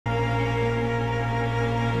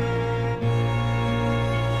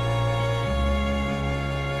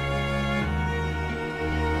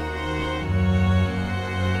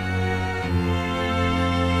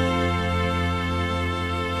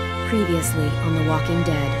previously on The Walking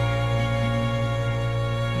Dead.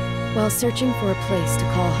 While searching for a place to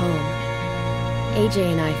call home,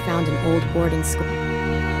 AJ and I found an old boarding school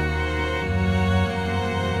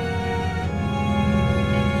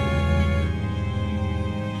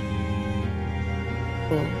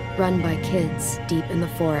run by kids deep in the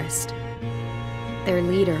forest. Their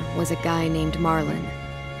leader was a guy named Marlon,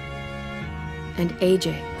 and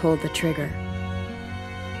AJ pulled the trigger.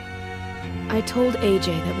 I told AJ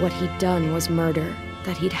that what he'd done was murder,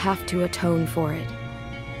 that he'd have to atone for it.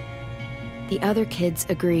 The other kids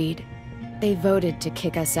agreed. They voted to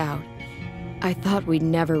kick us out. I thought we'd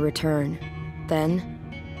never return. Then,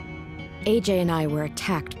 AJ and I were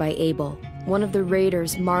attacked by Abel, one of the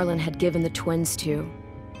raiders Marlon had given the twins to.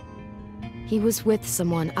 He was with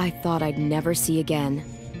someone I thought I'd never see again.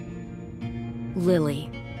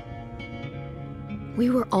 Lily. We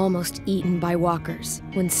were almost eaten by walkers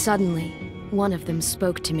when suddenly one of them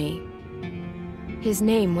spoke to me. His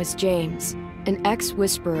name was James, an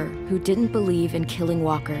ex-whisperer who didn't believe in killing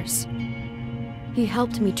walkers. He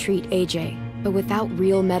helped me treat AJ, but without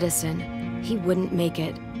real medicine, he wouldn't make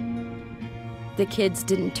it. The kids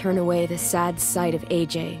didn't turn away the sad sight of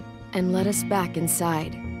AJ and let us back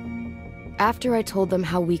inside. After I told them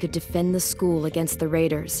how we could defend the school against the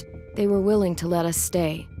raiders, they were willing to let us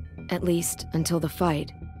stay, at least until the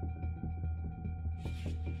fight.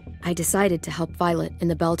 I decided to help Violet in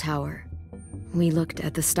the bell tower. We looked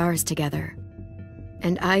at the stars together,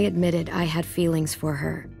 and I admitted I had feelings for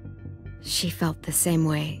her. She felt the same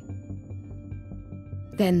way.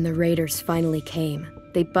 Then the raiders finally came.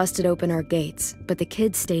 They busted open our gates, but the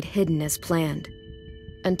kids stayed hidden as planned.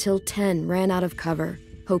 Until 10 ran out of cover,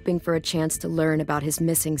 hoping for a chance to learn about his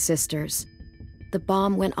missing sisters. The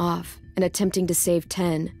bomb went off, and attempting to save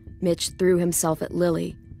 10, Mitch threw himself at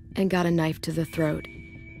Lily and got a knife to the throat.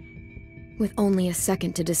 With only a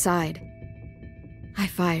second to decide, I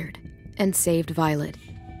fired and saved Violet.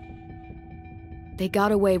 They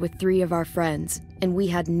got away with 3 of our friends, and we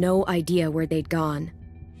had no idea where they'd gone.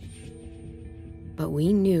 But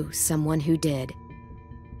we knew someone who did.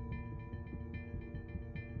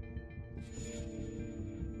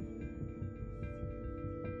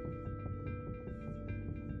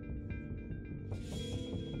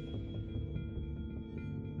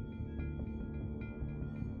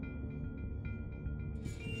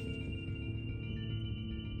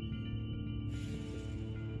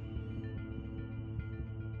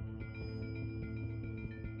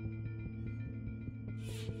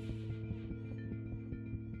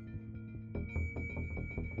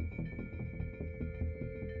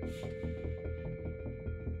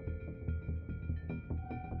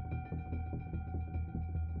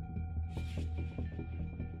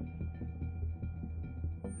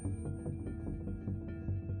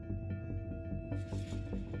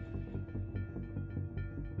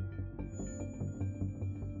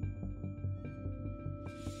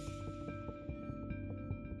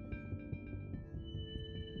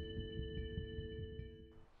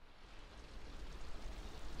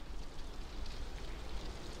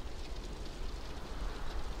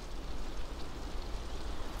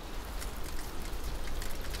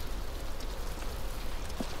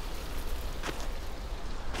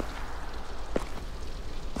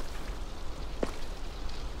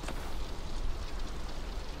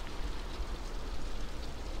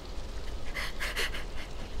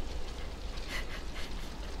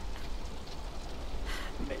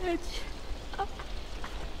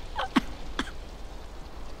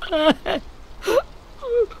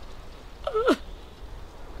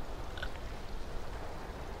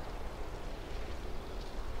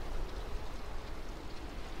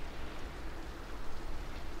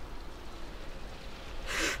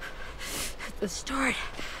 At the start,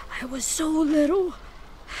 I was so little,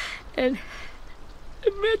 and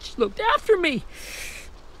Mitch looked after me.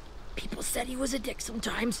 People said he was a dick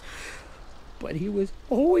sometimes, but he was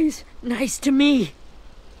always nice to me.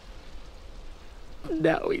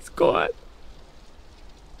 Now he's gone.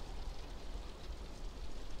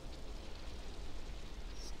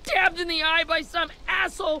 Stabbed in the eye by some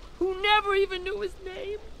asshole who never even knew his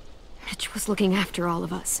name. Mitch was looking after all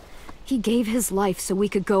of us. He gave his life so we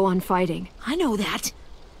could go on fighting. I know that.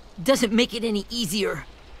 Doesn't make it any easier.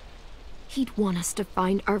 He'd want us to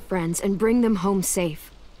find our friends and bring them home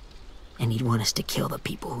safe. And he'd want us to kill the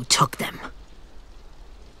people who took them.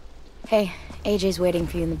 Hey, AJ's waiting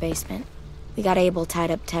for you in the basement. We got Abel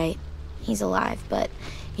tied up tight. He's alive, but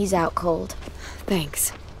he's out cold.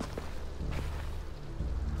 Thanks.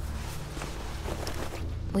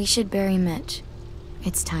 We should bury Mitch.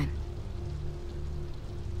 It's time.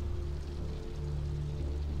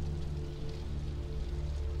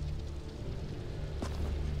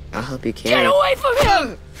 I'll help you Get carry. away from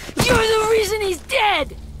him! You're the reason he's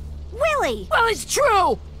dead! Willie! Well, it's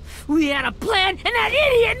true! We had a plan, and that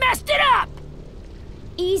idiot messed it up!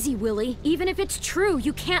 Easy, Willie. Even if it's true,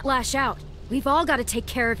 you can't lash out. We've all got to take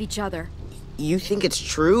care of each other. You think it's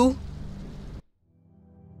true?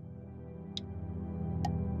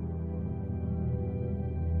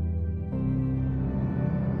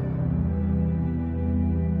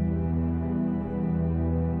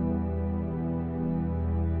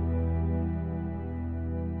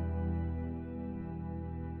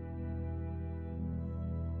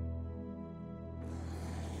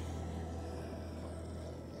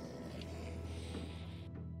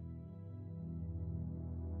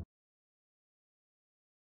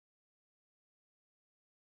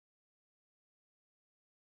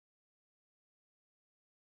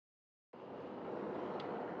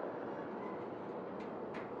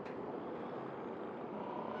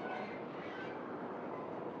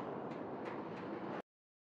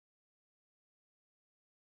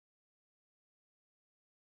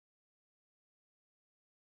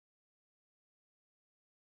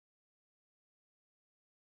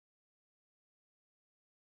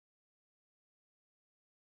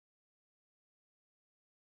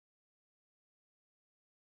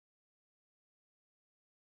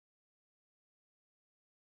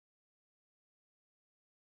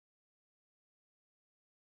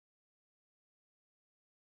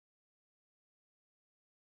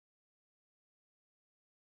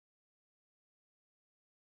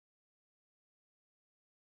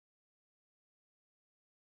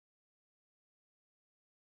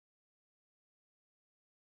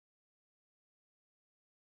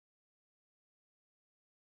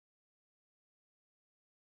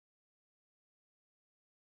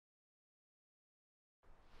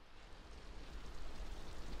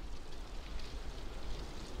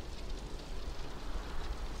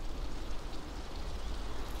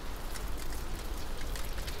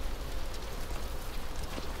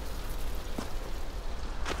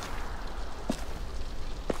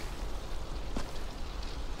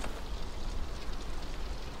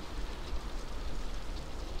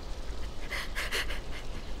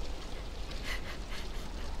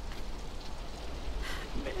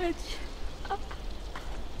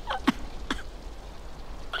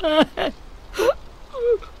 At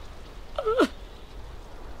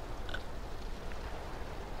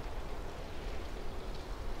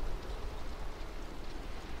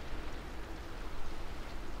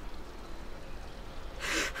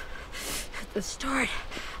the start,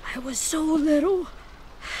 I was so little,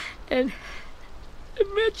 and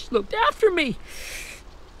Mitch looked after me.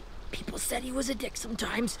 People said he was a dick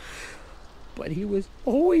sometimes, but he was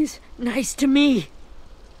always nice to me.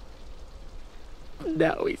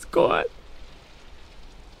 Now he's gone.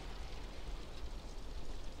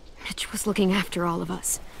 Mitch was looking after all of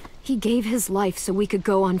us. He gave his life so we could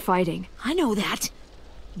go on fighting. I know that.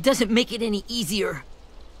 Doesn't make it any easier.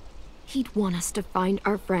 He'd want us to find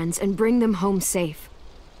our friends and bring them home safe.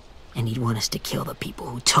 And he'd want us to kill the people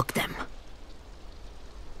who took them.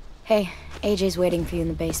 Hey, AJ's waiting for you in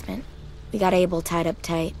the basement. We got Abel tied up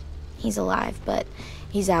tight. He's alive, but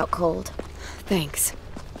he's out cold. Thanks.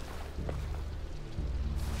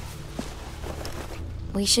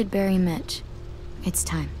 We should bury Mitch. It's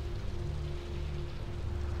time.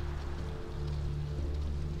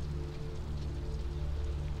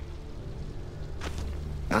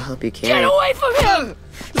 I'll help you carry. Get away from him!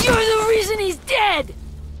 You're the reason he's dead!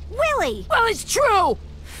 Willie! Well, it's true!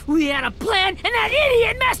 We had a plan, and that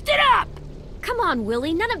idiot messed it up! Come on,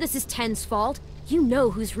 Willie. None of this is Ten's fault. You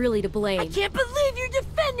know who's really to blame. I can't believe you're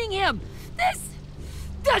defending him!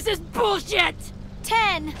 This is bullshit!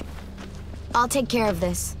 10! I'll take care of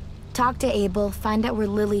this. Talk to Abel, find out where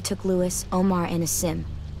Lily took Lewis, Omar, and Asim.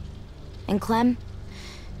 And Clem,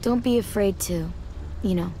 don't be afraid to,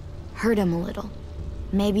 hurt him a little.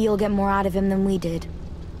 Maybe you'll get more out of him than we did.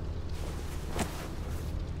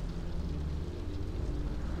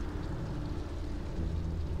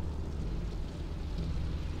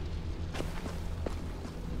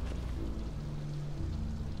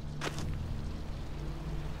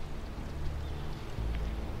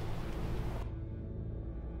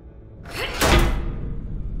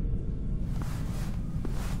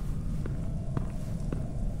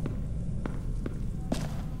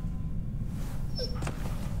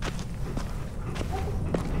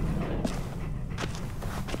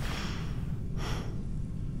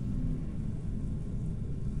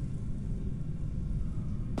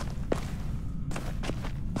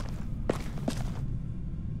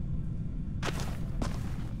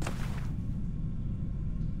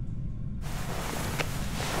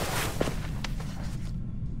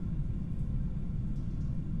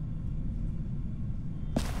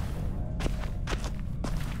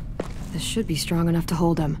 This should be strong enough to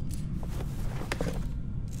hold him.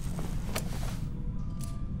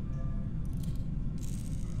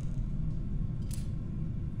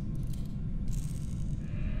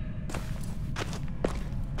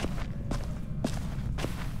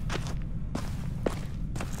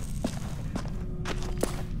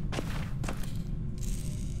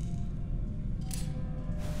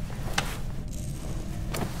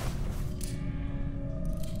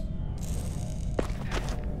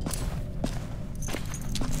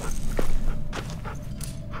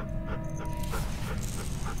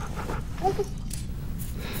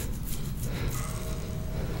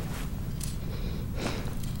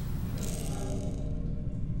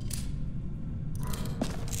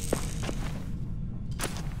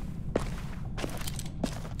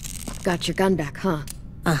 Got your gun back, huh?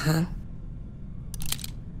 Uh-huh.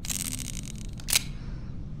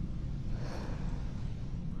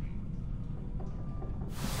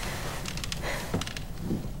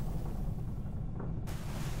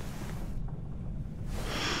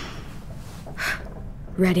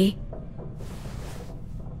 Ready?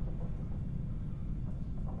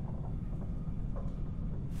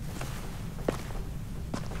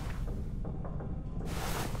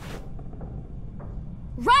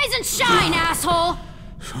 Rise and shine, asshole!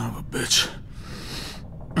 Son of a bitch.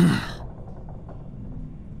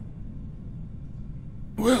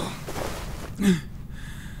 Well, that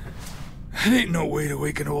ain't no way to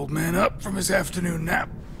wake an old man up from his afternoon nap.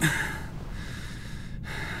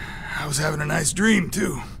 I was having a nice dream,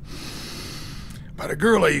 too. About a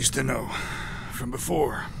girl I used to know from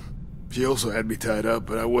before. She also had me tied up,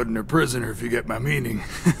 but I wasn't her prisoner, if you get my meaning.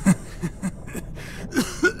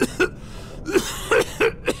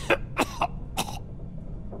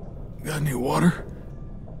 Got any water?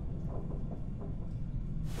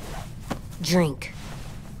 Drink.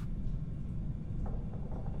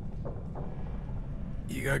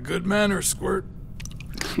 You got good manners, Squirt.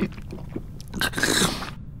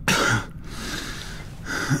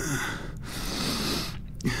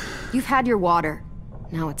 You've had your water.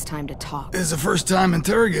 Now it's time to talk. It's the first time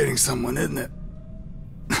interrogating someone, isn't it?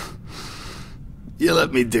 You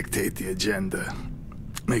let me dictate the agenda.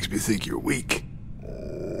 Makes me think you're weak.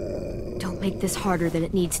 Don't make this harder than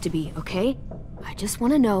it needs to be, okay? I just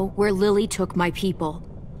want to know where Lily took my people.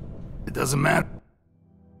 It doesn't matter.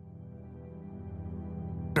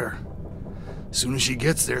 As soon as she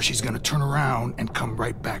gets there, she's gonna turn around and come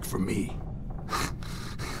right back for me.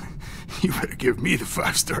 You better give me the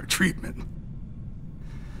 5-star treatment.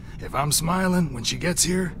 If I'm smiling when she gets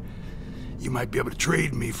here, you might be able to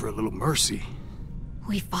trade me for a little mercy.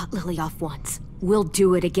 We fought Lily off once. We'll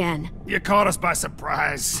do it again. You caught us by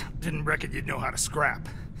surprise. Didn't reckon you'd know how to scrap.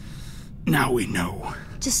 Now we know.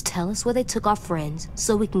 Just tell us where they took our friends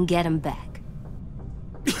so we can get them back.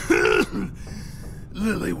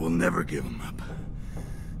 Lily will never give them up.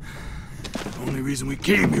 The only reason we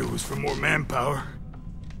came here was for more manpower.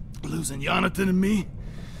 Losing Jonathan and me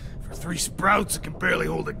for 3 sprouts that can barely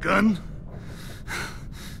hold a gun.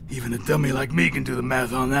 Even a dummy like me can do the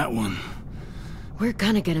math on that one. We're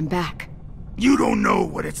gonna get him back. You don't know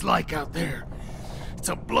what it's like out there. It's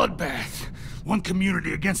a bloodbath. One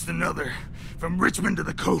community against another. From Richmond to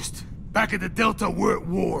the coast. Back at the Delta, we're at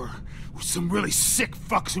war. With some really sick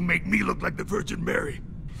fucks who make me look like the Virgin Mary.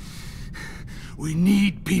 We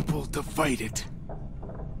need people to fight it.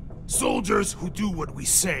 Soldiers who do what we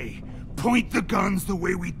say. Point the guns the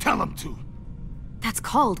way we tell them to. That's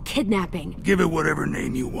called kidnapping. Give it whatever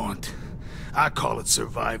name you want. I call it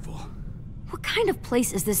survival. What kind of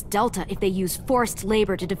place is this Delta if they use forced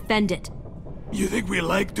labor to defend it? You think we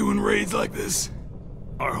like doing raids like this?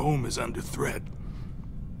 Our home is under threat.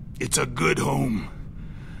 It's a good home.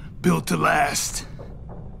 Built to last.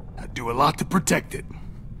 I do a lot to protect it.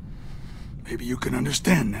 Maybe you can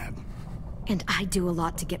understand that. And I do a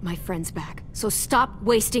lot to get my friends back, so stop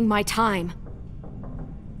wasting my time.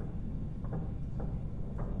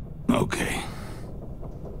 Okay.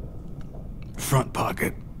 Front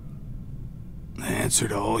pocket. The answer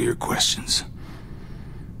to all your questions.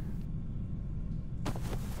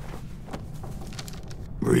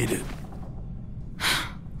 Read it.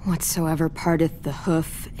 Whatsoever parteth the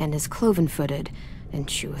hoof and is cloven-footed, and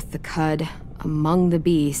cheweth the cud among the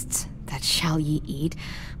beasts, that shall ye eat.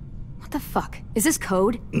 What the fuck? Is this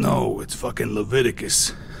code? No, it's fucking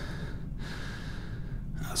Leviticus.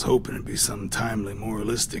 I was hoping it'd be some timely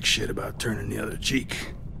moralistic shit about turning the other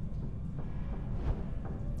cheek.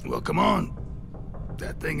 Well, come on.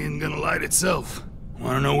 That thing isn't gonna light itself.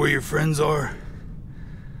 Wanna know where your friends are?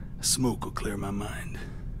 Smoke will clear my mind.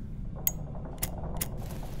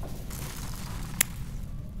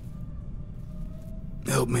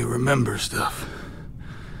 help me remember stuff.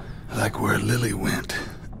 Like where Lily went.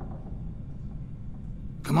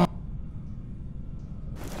 Come on.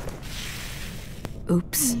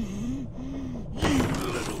 Oops.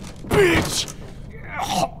 Bitch!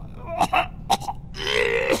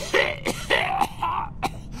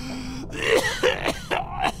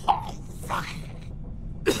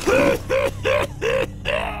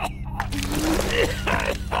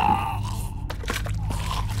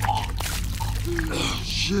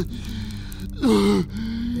 Shit.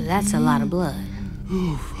 That's a lot of blood.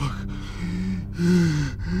 Oh, fuck.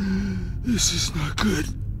 This is not good.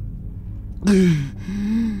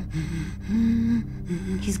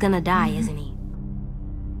 He's gonna die, isn't he?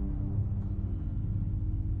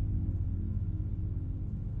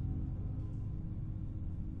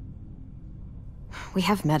 We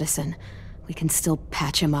have medicine. We can still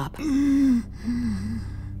patch him up. I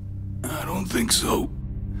don't think so.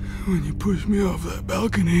 When you pushed me off that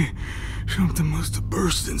balcony, something must have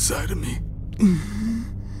burst inside of me.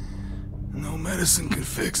 No medicine can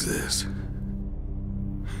fix this.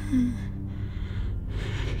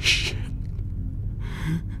 Shit.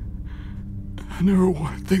 I never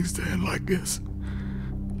wanted things to end like this.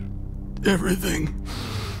 Everything.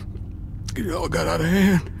 It all got out of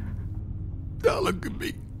hand. Now look at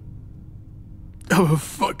me. I'm a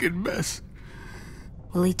fucking mess.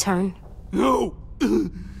 Will he turn? No!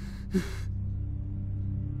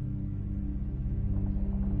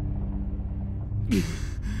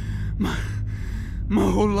 My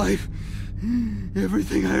whole life,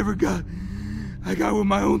 everything I ever got, I got with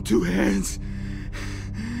my own two hands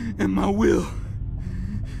and my will.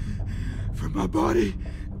 For my body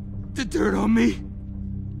to turn on me,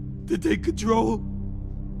 to take control.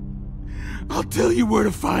 I'll tell you where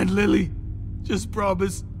to find Lily. Just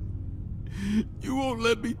promise. You won't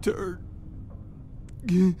let me turn.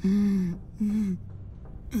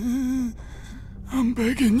 I'm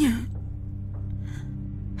begging you.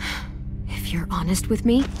 If you're honest with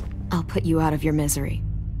me, I'll put you out of your misery.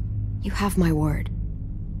 You have my word.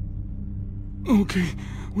 Okay,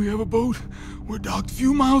 we have a boat. We're docked a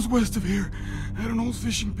few miles west of here, at an old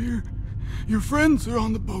fishing pier. Your friends are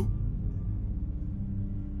on the boat.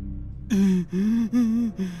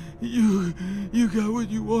 You got what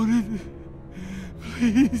you wanted.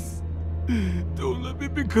 Please, don't let me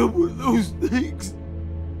become one of those things.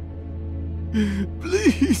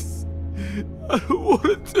 Please, I don't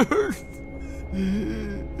want to turn.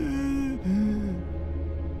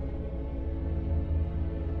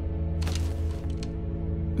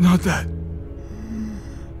 Not that.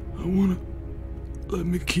 I wanna let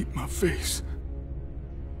me keep my face.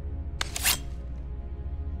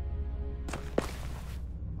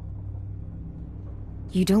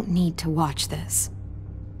 You don't need to watch this.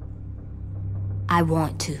 I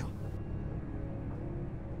want to.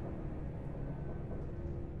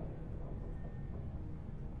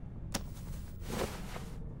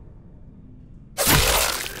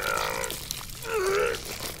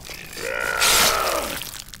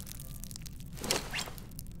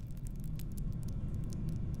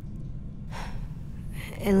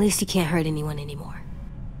 At least he can't hurt anyone anymore.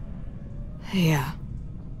 Yeah.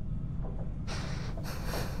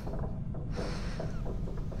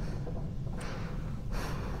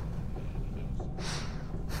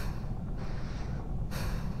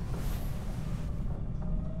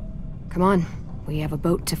 Come on, we have a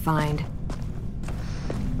boat to find.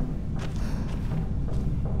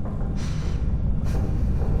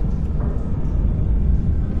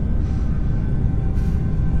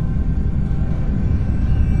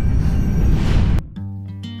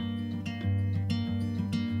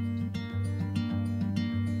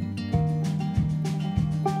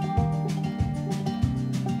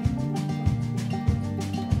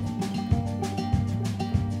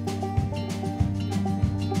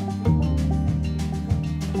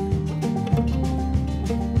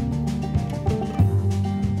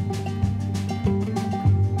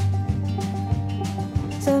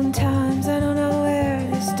 Sometimes I don't know where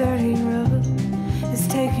this dirty road is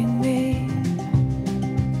taking me.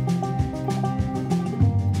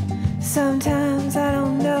 Sometimes I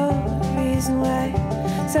don't know the reason why.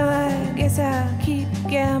 So I guess I'll keep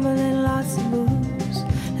gambling, lots of moves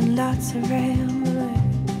and lots of rambling.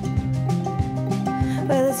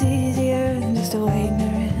 Well, it's easier than just waiting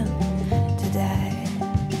around to die.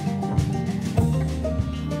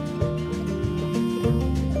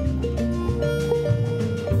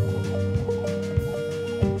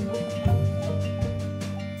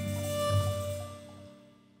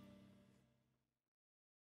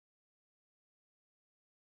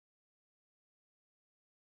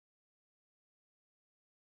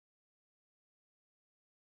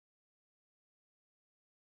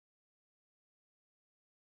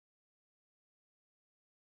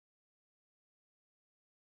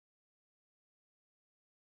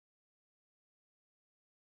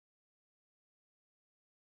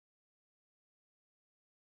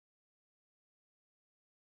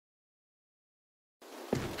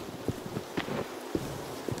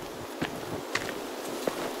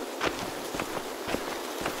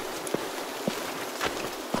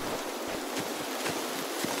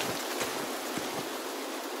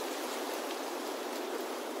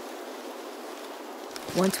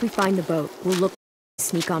 Once we find the boat, we'll look to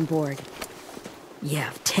sneak on board. Yeah,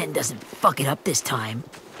 if 10 doesn't fuck it up this time.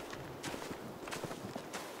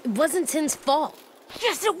 It wasn't Tin's fault.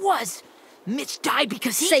 Yes, it was! Mitch died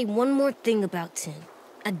because he— Say one more thing about Tin.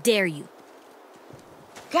 I dare you.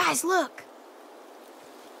 Guys, look!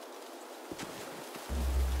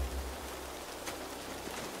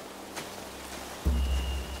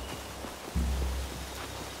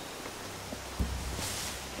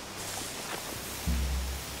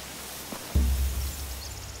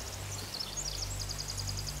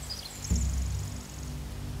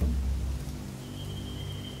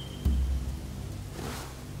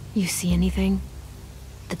 You see anything?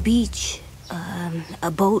 The beach,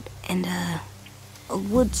 a boat, and a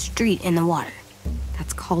wood street in the water.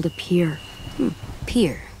 That's called a pier.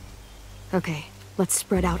 Pier. Okay, let's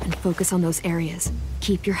spread out and focus on those areas.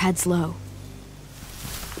 Keep your heads low.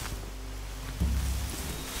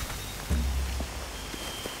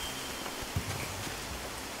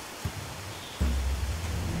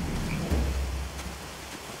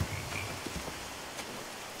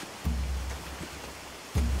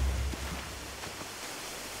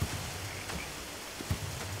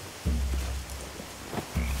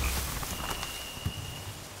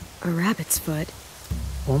 A rabbit's foot.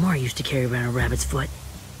 Omar used to carry around a rabbit's foot.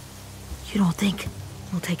 You don't think?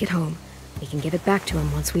 We'll take it home. We can give it back to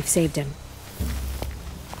him once we've saved him.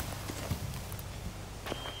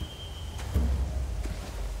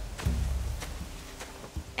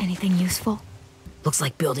 Anything useful? Looks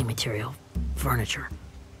like building material. Furniture.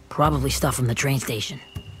 Probably stuff from the train station.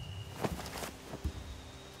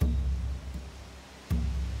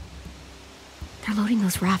 They're loading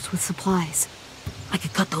those rafts with supplies. I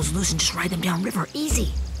could cut those loose and just ride them downriver.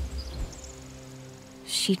 Easy.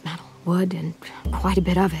 Sheet metal, wood, and quite a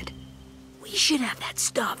bit of it. We should have that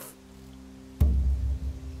stuff.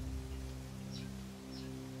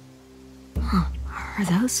 Huh. Are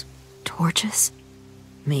those torches?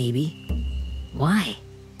 Maybe. Why?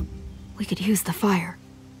 We could use the fire.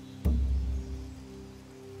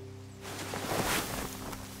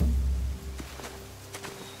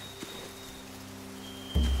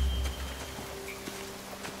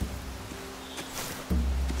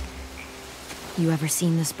 You ever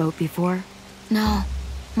seen this boat before? No.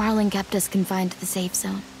 Marlin kept us confined to the safe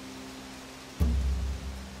zone.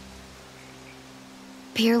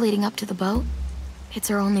 Pier leading up to the boat? It's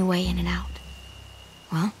our only way in and out.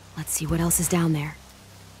 Well, let's see what else is down there.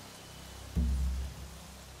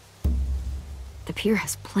 The pier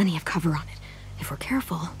has plenty of cover on it. If we're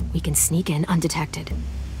careful, we can sneak in undetected.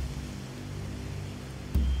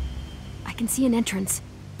 I can see an entrance.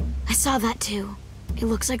 I saw that too. It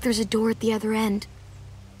looks like there's a door at the other end.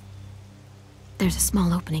 There's a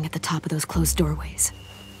small opening at the top of those closed doorways.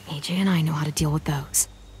 AJ and I know how to deal with those.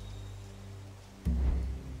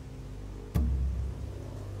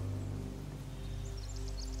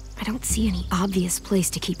 I don't see any obvious place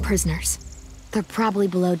to keep prisoners. They're probably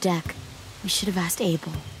below deck. We should have asked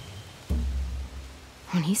Abel.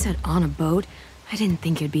 When he said on a boat, I didn't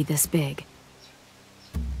think it'd be this big.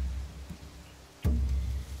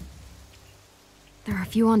 There are a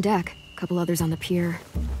few on deck, a couple others on the pier.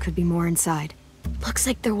 Could be more inside. Looks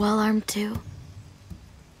like they're well armed too.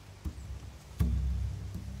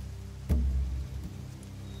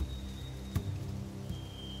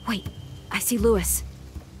 Wait, I see Lewis.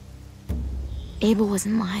 Abel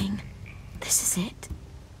wasn't lying. This is it.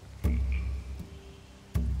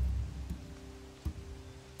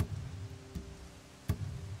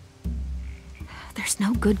 There's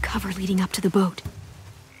no good cover leading up to the boat.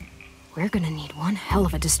 We're gonna need one hell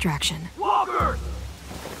of a distraction. Walker!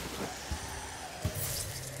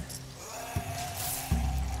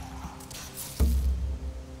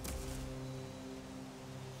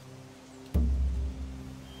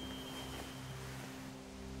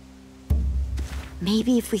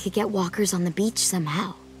 Maybe if we could get walkers on the beach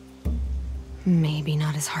somehow. Maybe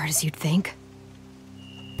not as hard as you'd think.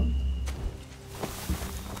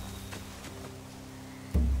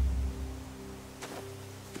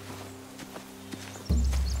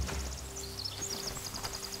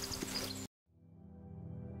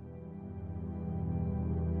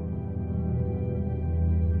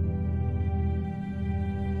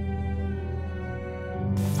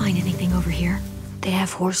 Find anything over here? They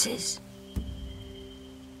have horses.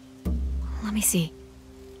 Let me see.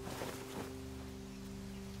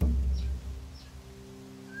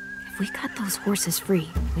 If we cut those horses free,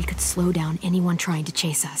 we could slow down anyone trying to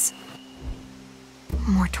chase us.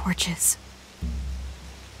 More torches.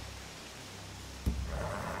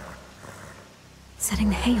 Setting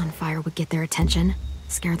the hay on fire would get their attention.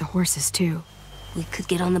 Scare the horses, too. We could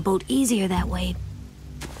get on the boat easier that way.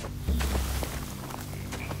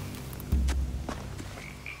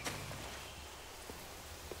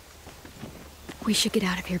 We should get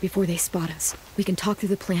out of here before they spot us. We can talk through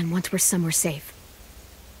the plan once we're somewhere safe.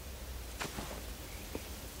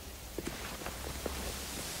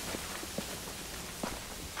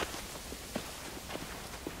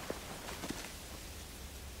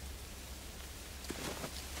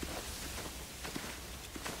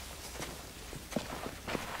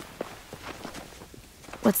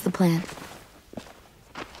 What's the plan?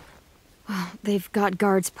 Well, they've got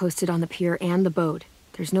guards posted on the pier and the boat.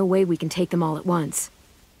 There's no way we can take them all at once.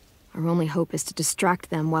 Our only hope is to distract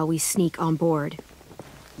them while we sneak on board.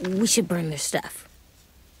 We should burn their stuff.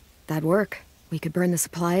 That'd work. We could burn the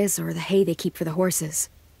supplies or the hay they keep for the horses.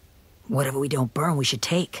 Whatever we don't burn, we should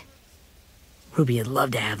take. Ruby would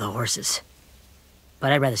love to have the horses.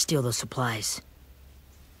 But I'd rather steal those supplies.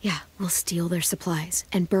 Yeah, we'll steal their supplies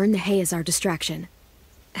and burn the hay as our distraction.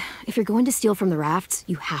 If you're going to steal from the rafts,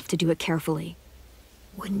 you have to do it carefully.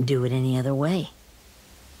 Wouldn't do it any other way.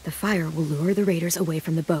 The fire will lure the raiders away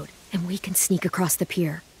from the boat, and we can sneak across the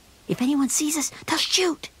pier. If anyone sees us, they'll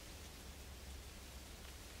shoot.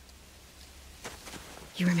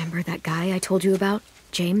 You remember that guy I told you about,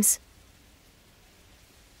 James?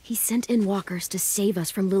 He sent in walkers to save us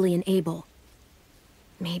from Lily and Abel.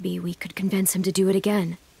 Maybe we could convince him to do it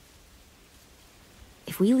again.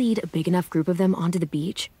 If we lead a big enough group of them onto the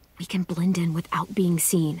beach, we can blend in without being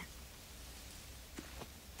seen.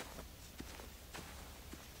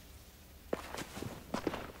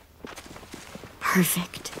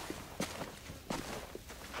 Perfect.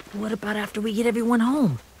 What about after we get everyone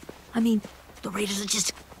home? I mean, the raiders will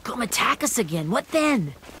just come attack us again. What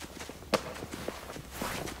then?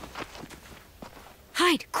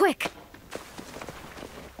 Hide, quick!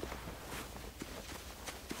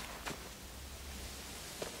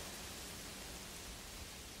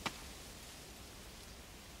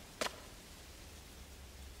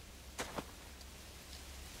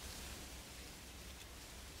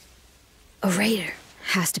 A raider.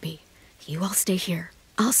 Has to be. You all stay here.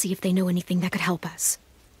 I'll see if they know anything that could help us.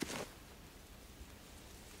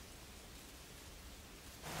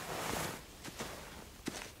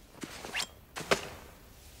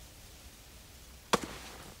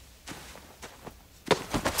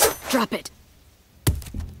 Drop it.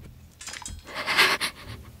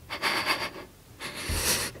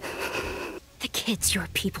 The kids your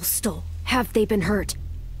people stole. Have they been hurt?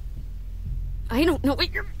 I don't know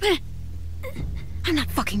what you're... I'm not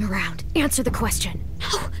fucking around. Answer the question.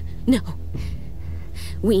 No.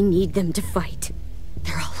 We need them to fight.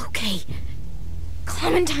 They're all okay.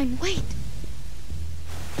 Clementine, wait!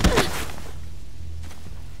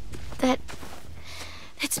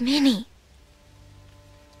 That's Minnie.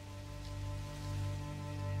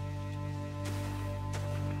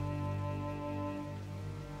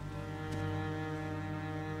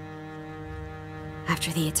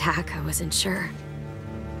 After the attack, I wasn't sure.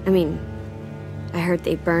 I mean, I heard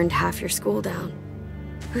they burned half your school down.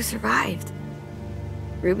 Who survived?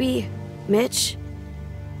 Ruby? Mitch?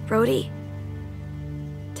 Brody?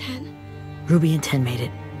 10? Ruby and 10 made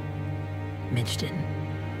it. Mitch didn't.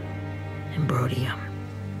 And Brody,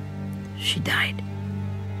 she died.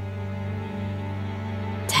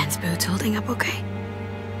 10's boots holding up okay?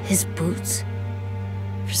 His boots?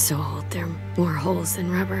 They're so old, they're more holes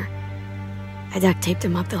than rubber. I duct taped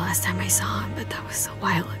him up the last time I saw him, but that was a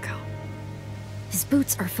while ago. His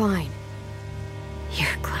boots are fine.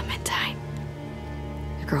 You're Clementine.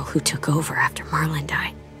 The girl who took over after Marlon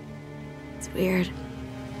died. It's weird.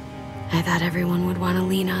 I thought everyone would want to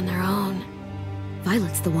lean on their own.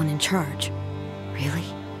 Violet's the one in charge. Really?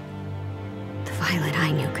 The Violet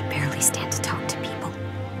I knew could barely stand to talk to people,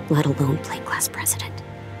 let alone play class president.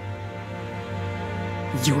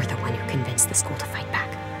 You're the one who convinced the school to fight back.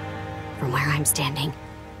 From where I'm standing,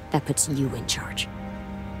 that puts you in charge.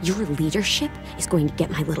 Your leadership is going to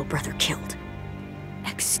get my little brother killed.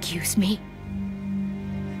 Excuse me?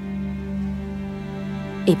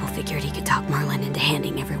 Abel figured he could talk Marlon into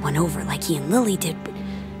handing everyone over like he and Lily did, but...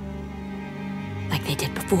 like they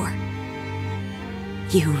did before.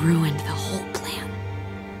 You ruined the whole plan.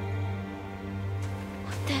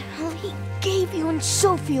 What the hell? He gave you and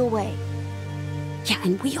Sophie away. Yeah,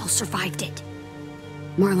 and we all survived it.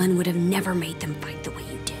 Marlon would have never made them fight the way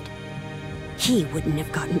you did. He wouldn't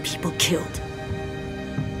have gotten people killed.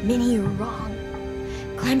 Minnie, you're wrong.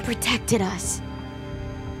 Clem protected us.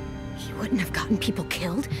 He wouldn't have gotten people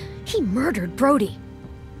killed. He murdered Brody.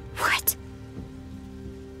 What?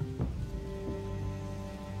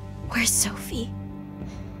 Where's Sophie?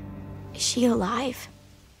 Is she alive?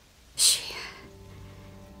 She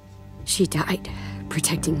died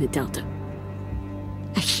protecting the Delta.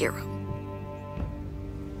 A hero.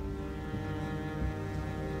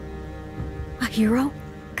 I hero?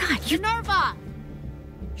 God, you... Minerva!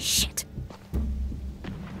 Shit.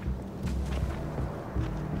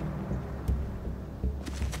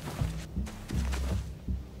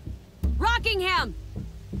 Rockingham!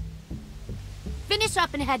 Finish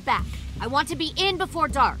up and head back. I want to be in before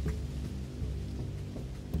dark.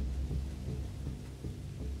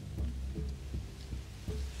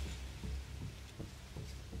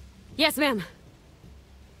 Yes, ma'am.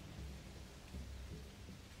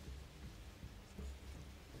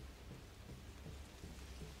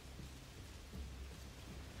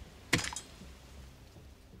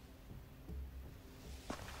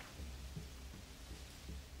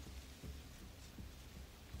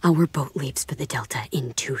 Our boat leaves for the Delta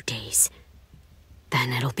in 2 days.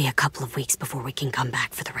 Then it'll be a couple of weeks before we can come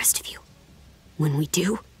back for the rest of you. When we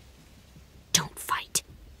do, don't fight.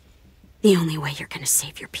 The only way you're gonna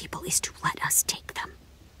save your people is to let us take them.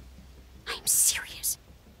 I'm serious.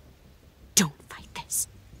 Don't fight this.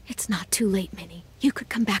 It's not too late, Minnie. You could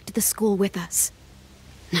come back to the school with us.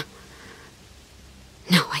 No.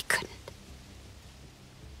 No, I couldn't.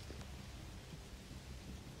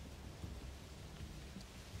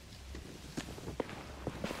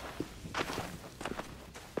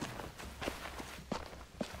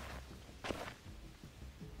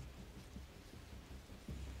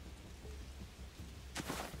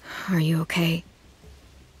 Are you okay?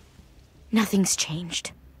 Nothing's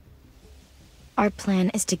changed. Our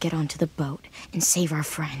plan is to get onto the boat and save our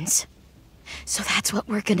friends. So that's what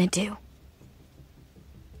we're gonna do.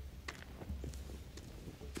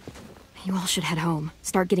 You all should head home.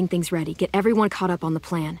 Start getting things ready. Get everyone caught up on the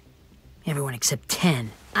plan. Everyone except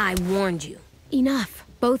 10. I warned you. Enough,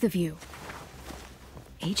 both of you.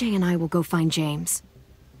 AJ and I will go find James.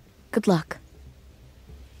 Good luck.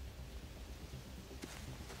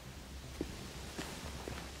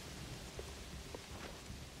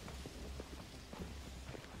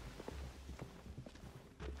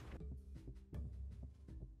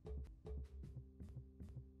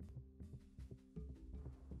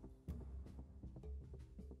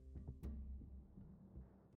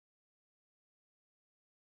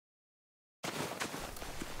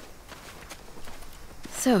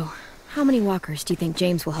 So, how many walkers do you think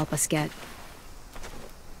James will help us get?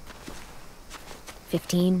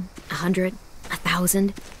 15? 100?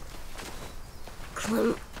 1,000?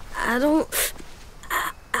 Clem, I don't...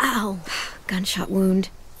 Ow. Gunshot wound.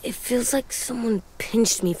 It feels like someone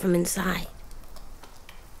pinched me from inside.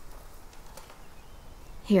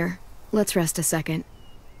 Here, let's rest a second.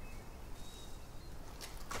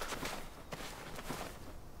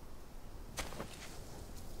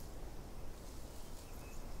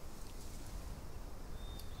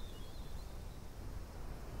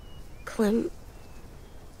 Clem,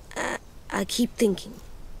 I keep thinking.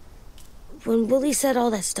 When Willie said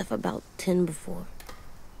all that stuff about Tin before,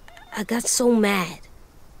 I got so mad.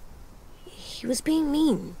 He was being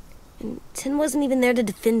mean, and Tin wasn't even there to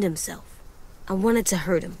defend himself. I wanted to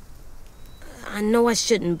hurt him. I know I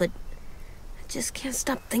shouldn't, but I just can't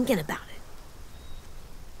stop thinking about it.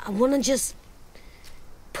 I want to just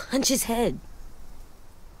punch his head.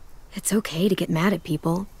 It's okay to get mad at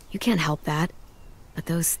people. You can't help that. But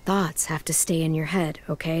those thoughts have to stay in your head,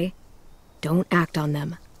 okay? Don't act on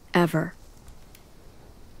them. Ever.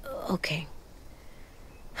 Okay.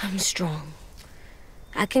 I'm strong.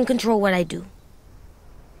 I can control what I do.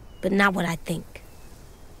 But not what I think.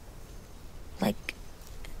 Like,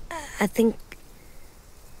 I think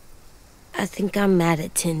I'm mad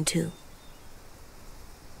at Tin, too.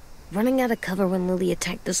 Running out of cover when Lily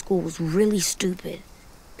attacked the school was really stupid.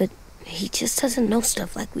 But he just doesn't know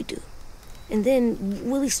stuff like we do. And then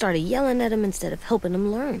Willie started yelling at him instead of helping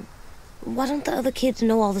him learn. Why don't the other kids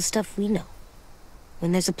know all the stuff we know?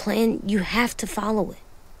 When there's a plan, you have to follow it.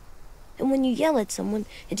 And when you yell at someone,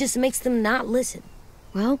 it just makes them not listen.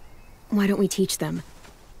 Well, why don't we teach them?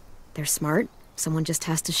 They're smart. Someone just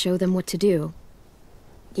has to show them what to do.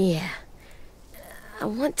 Yeah. I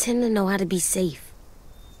want Tin to know how to be safe.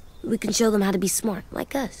 We can show them how to be smart,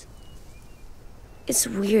 like us. It's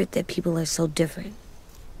weird that people are so different.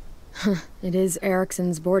 It is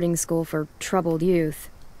Erickson's boarding school for troubled youth.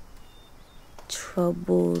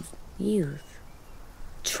 Troubled youth?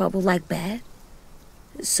 Trouble like bad?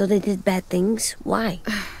 So they did bad things? Why?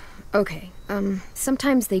 Okay,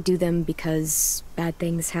 sometimes they do them because bad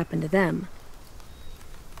things happen to them.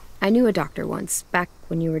 I knew a doctor once, back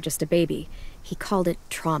when you were just a baby. He called it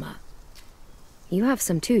trauma. You have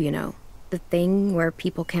some too, you know. The thing where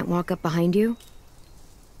people can't walk up behind you.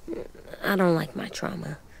 I don't like my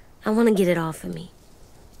trauma. I want to get it off of me.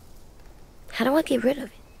 How do I get rid of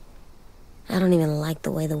it? I don't even like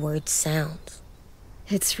the way the word sounds.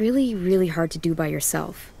 It's really, really hard to do by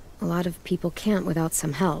yourself. A lot of people can't without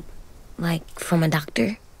some help. Like from a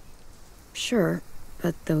doctor? Sure,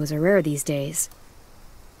 but those are rare these days.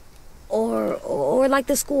 Or like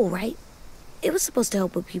the school, right? It was supposed to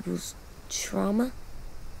help with people's trauma.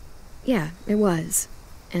 Yeah, it was.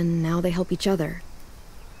 And now they help each other.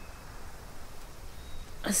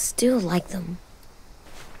 I still like them.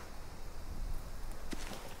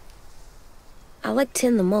 I like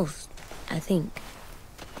Tin the most, I think.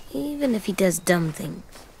 Even if he does dumb things.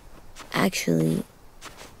 Actually,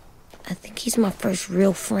 I think he's my first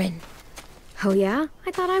real friend. Oh yeah?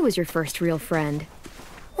 I thought I was your first real friend.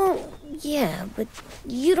 Well, yeah, but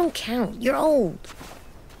you don't count. You're old.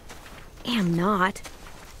 Am not.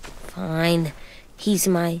 Fine. He's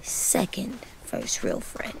my second first real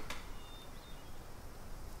friend.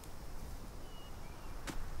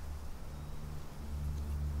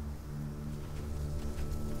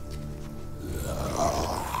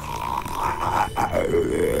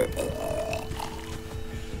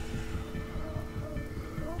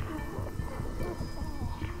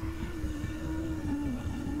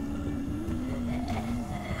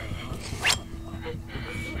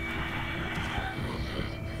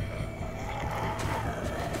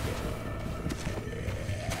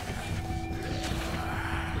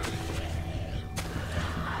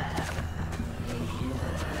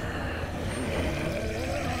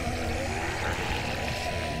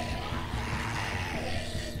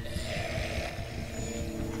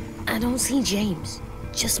 I don't see James,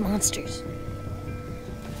 just monsters.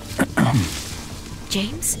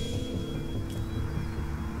 James?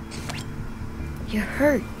 You're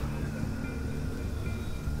hurt.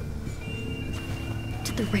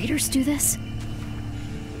 Did the raiders do this?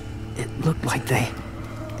 It looked like they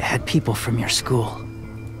had people from your school.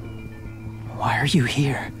 Why are you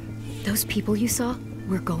here? Those people you saw?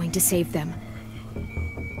 We're going to save them.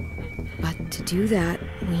 But to do that,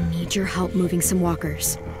 we need your help moving some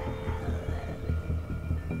walkers.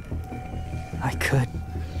 I could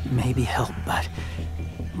maybe help, but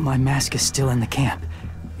my mask is still in the camp,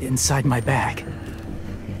 inside my bag.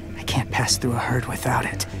 I can't pass through a herd without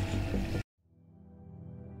it.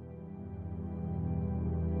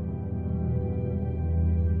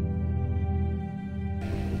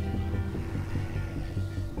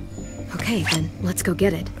 Okay, then let's go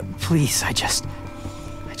get it. Please, I just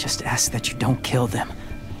ask that you don't kill them.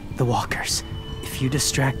 The walkers. If you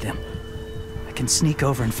distract them, I can sneak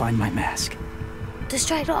over and find my mask.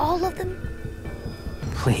 Distract all of them?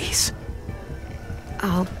 Please.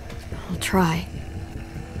 I'll try.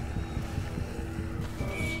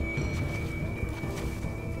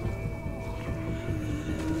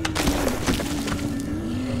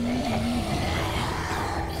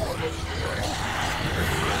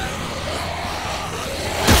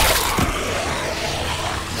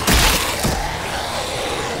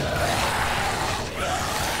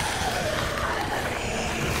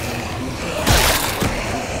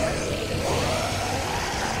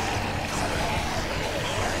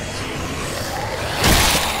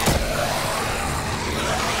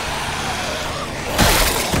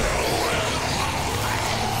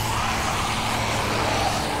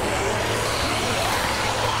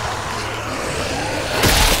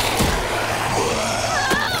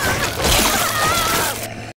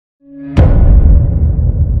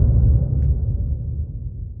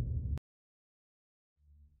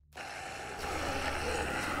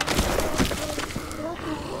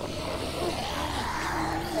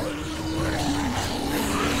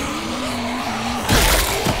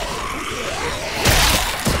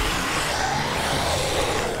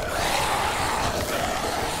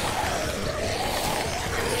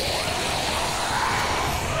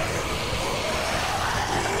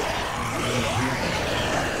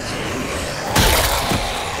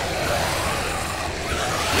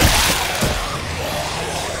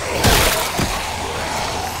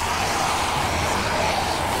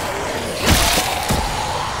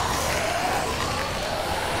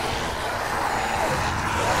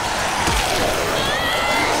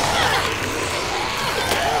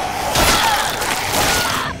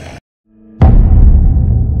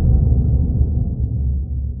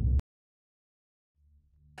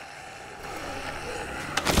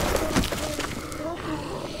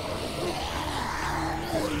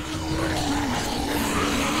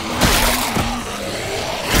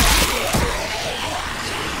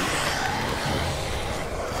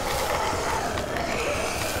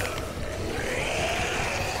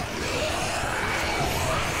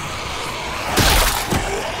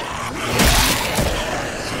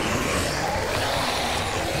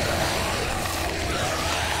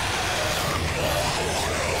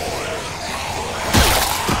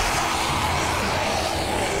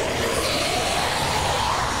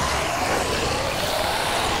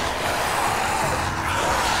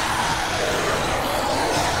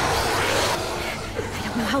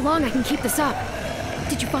 how long I can keep this up.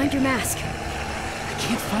 Did you find your mask? I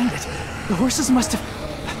can't find it. The horses must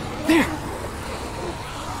have... There!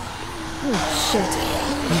 Oh,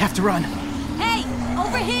 shit. We have to run. Hey!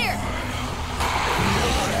 Over here!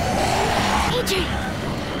 AJ!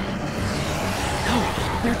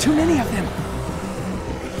 No, there are too many of them.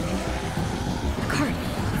 The cart.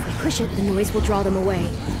 If we push it, the noise will draw them away.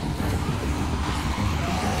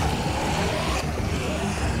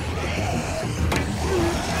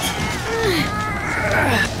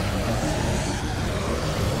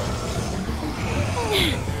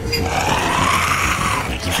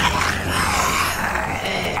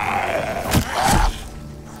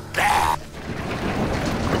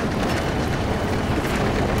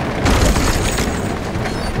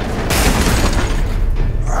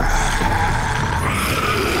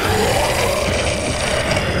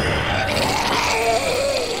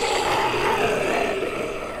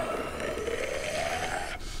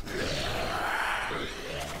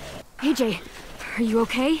 AJ, are you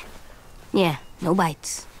okay? Yeah, no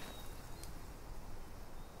bites.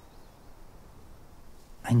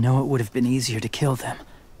 I know it would have been easier to kill them.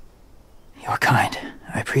 You're kind.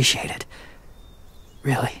 I appreciate it.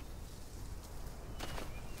 Really.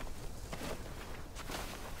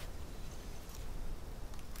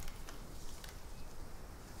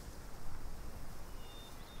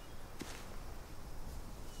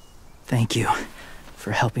 Thank you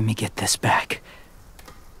for helping me get this back.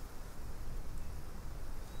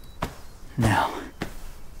 Now,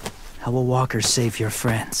 how will walkers save your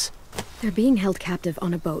friends? They're being held captive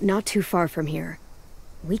on a boat not too far from here.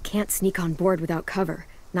 We can't sneak on board without cover,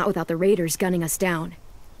 not without the raiders gunning us down.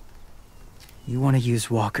 You want to use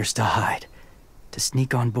walkers to hide? To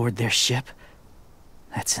sneak on board their ship?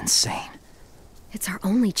 That's insane. It's our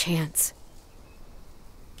only chance.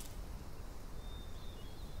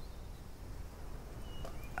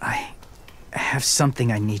 I have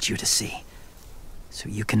something I need you to see, so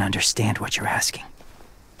you can understand what you're asking.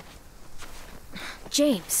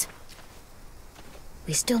 James.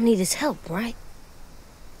 We still need his help, right?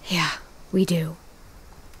 Yeah, we do.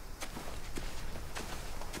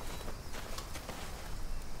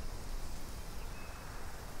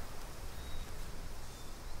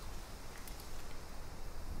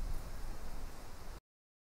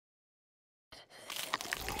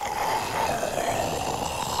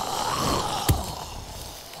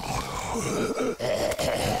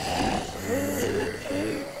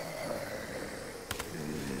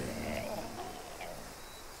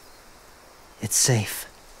 It's safe.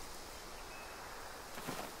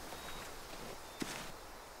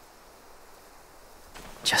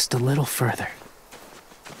 Just a little further.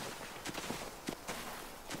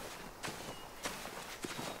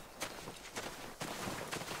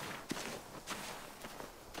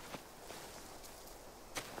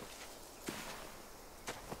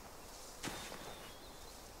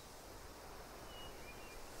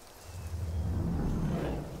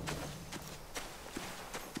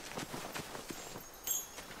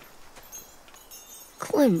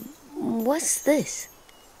 Clem, what's this?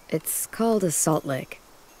 It's called a salt lick.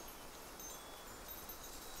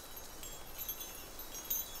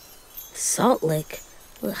 Salt lick?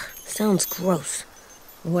 Ugh, sounds gross.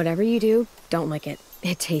 Whatever you do, don't lick it.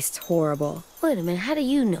 It tastes horrible. Wait a minute, how do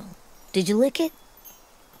you know? Did you lick it?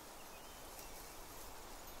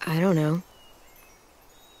 I don't know.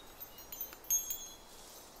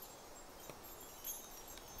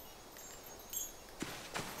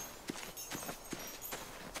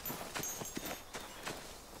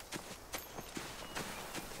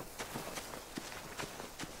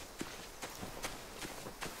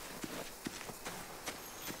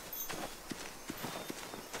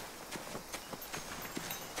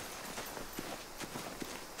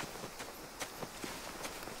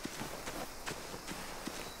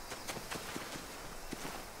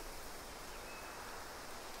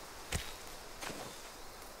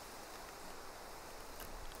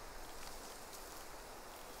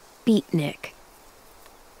 Beatnik.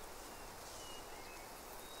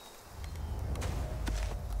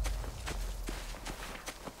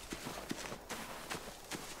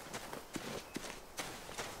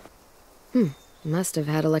 Must have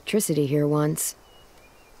had electricity here once.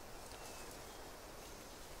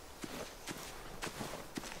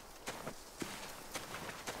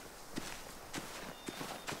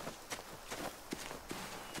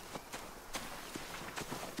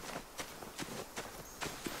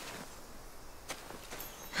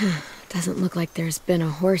 Doesn't look like there's been a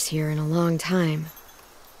horse here in a long time.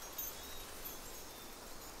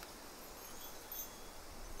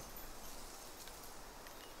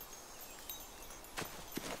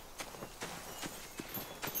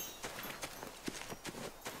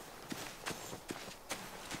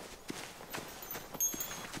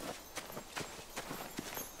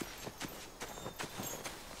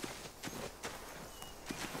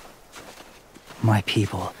 My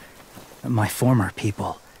people, my former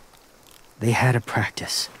people, they had a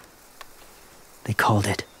practice. They called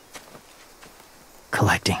it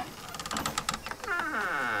collecting.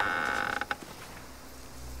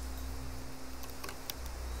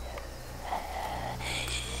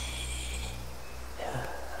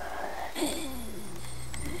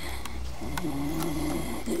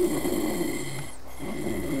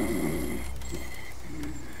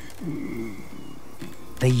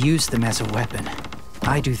 They use them as a weapon.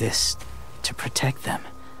 I do this to protect them.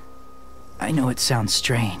 I know it sounds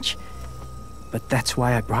strange, but that's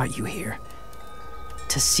why I brought you here.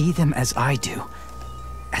 To see them as I do.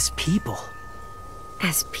 As people.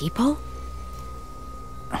 As people?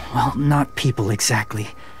 Well, not people exactly,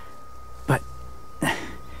 but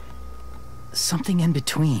something in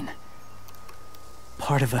between.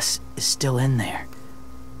 Part of us is still in there.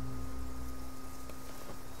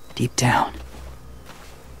 Deep down.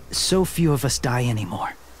 So few of us die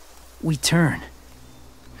anymore. We turn.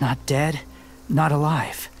 Not dead, not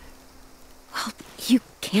alive. Well, you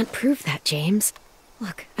can't prove that, James.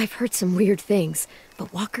 Look, I've heard some weird things,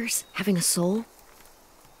 but walkers having a soul?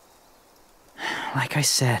 Like I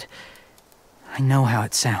said, I know how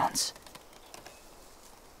it sounds.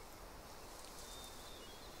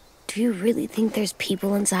 Do you really think there's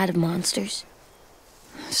people inside of monsters?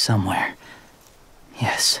 Somewhere.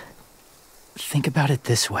 Yes. Think about it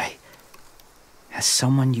this way. Has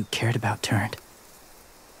someone you cared about turned?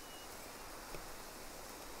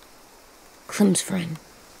 Clem's friend,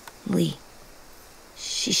 Lee.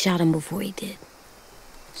 She shot him before he did.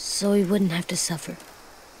 So he wouldn't have to suffer.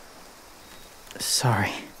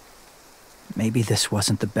 Sorry. Maybe this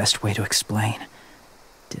wasn't the best way to explain.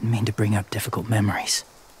 Didn't mean to bring up difficult memories.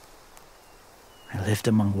 I lived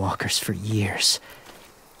among walkers for years.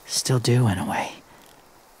 Still do, in a way.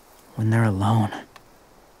 When they're alone,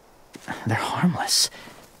 they're harmless.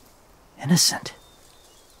 Innocent.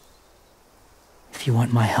 If you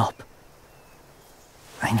want my help,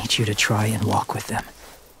 I need you to try and walk with them.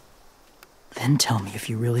 Then tell me if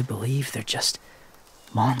you really believe they're just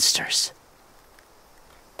monsters.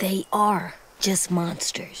 They are just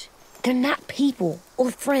monsters. They're not people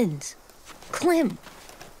or friends. Clem.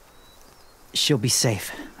 She'll be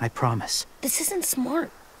safe, I promise. This isn't smart.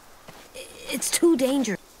 It's too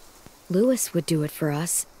dangerous. Louis would do it for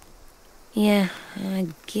us. Yeah, I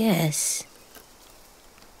guess.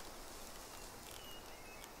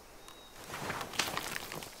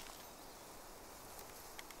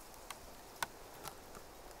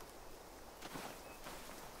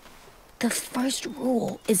 The first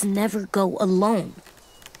rule is never go alone.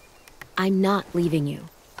 I'm not leaving you.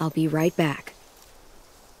 I'll be right back.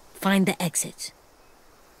 Find the exits.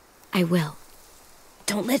 I will.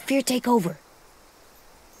 Don't let fear take over.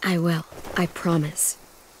 I will. I promise.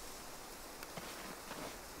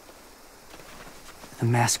 The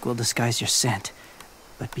mask will disguise your scent,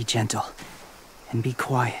 but be gentle and be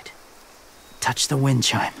quiet. Touch the wind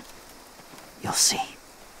chime. You'll see.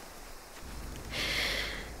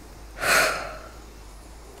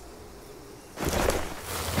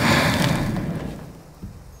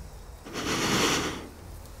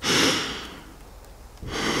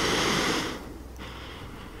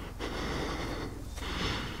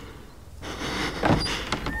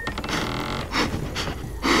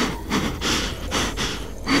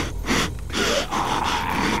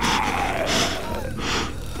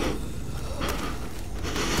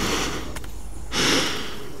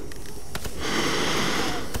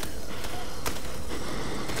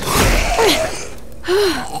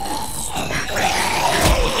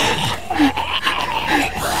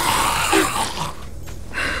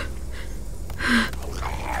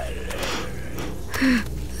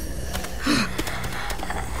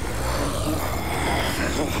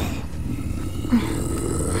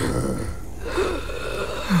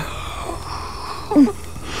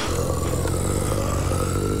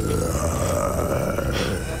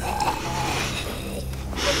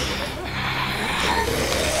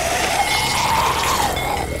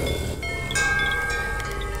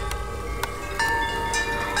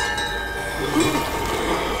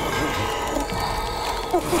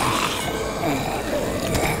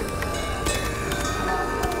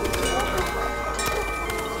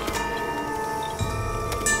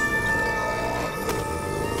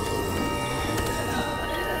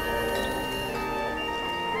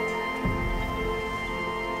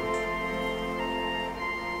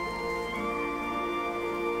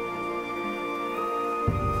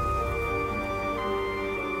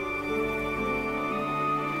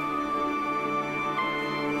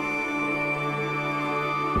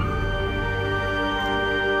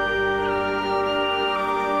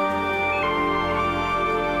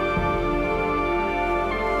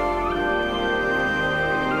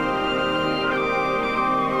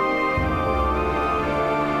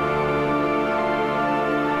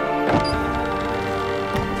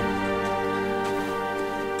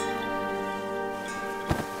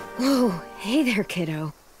 Whoa, hey there,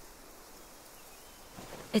 kiddo.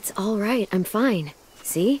 It's all right, I'm fine.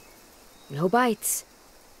 See? No bites.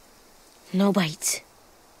 No bites.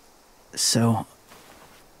 So,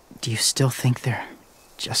 do you still think they're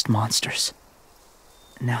just monsters?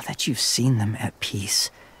 Now that you've seen them at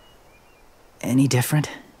peace, any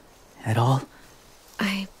different at all?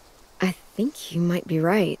 I think you might be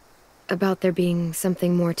right about there being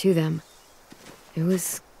something more to them. It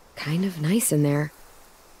was kind of nice in there.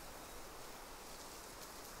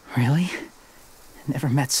 Really? Never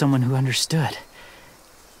met someone who understood.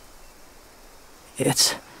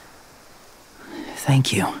 Thank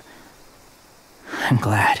you. I'm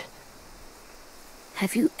glad.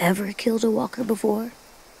 Have you ever killed a walker before?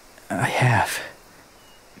 I have.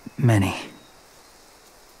 Many.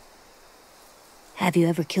 Have you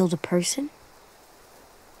ever killed a person?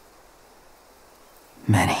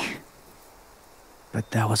 Many.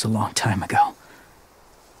 But that was a long time ago.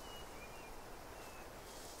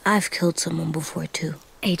 I've killed someone before, too.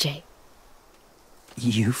 AJ.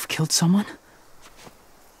 You've killed someone?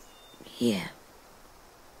 Yeah.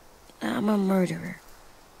 I'm a murderer.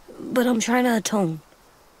 But I'm trying to atone.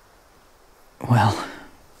 Well,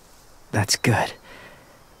 that's good.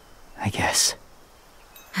 I guess.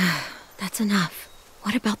 That's enough.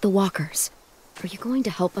 What about the walkers? Are you going to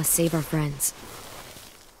help us save our friends?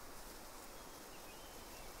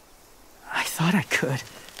 I thought I could,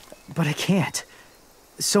 but I can't.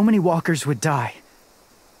 So many walkers would die.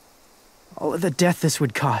 All of the death this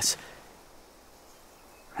would cause.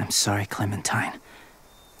 I'm sorry, Clementine,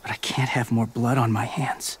 but I can't have more blood on my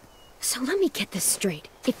hands. So let me get this straight.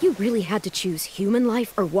 If you really had to choose human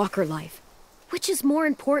life or walker life, which is more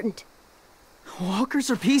important?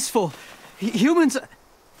 Walkers are peaceful. Humans...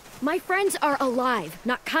 My friends are alive,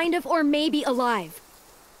 not kind of or maybe alive.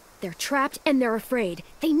 They're trapped and they're afraid.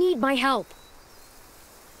 They need my help.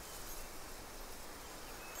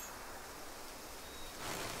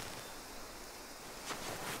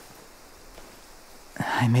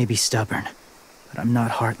 I may be stubborn, but I'm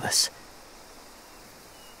not heartless.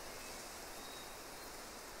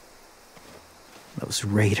 Those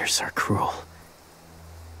raiders are cruel.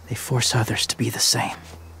 They force others to be the same.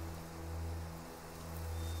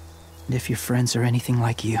 And if your friends are anything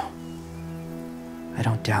like you, I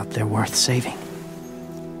don't doubt they're worth saving.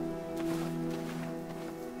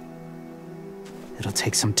 It'll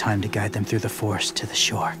take some time to guide them through the forest to the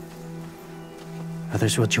shore.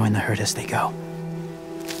 Others will join the herd as they go.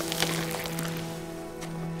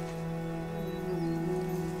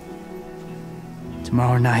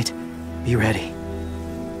 Tomorrow night, be ready.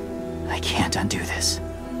 I can't undo this.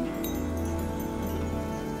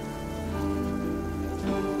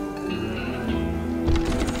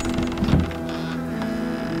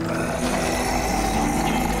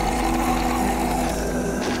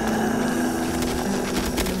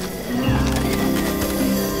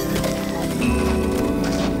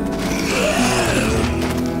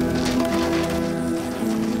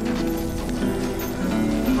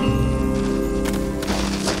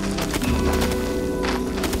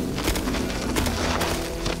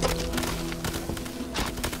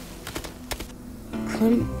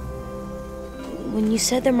 When you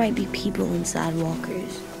said there might be people inside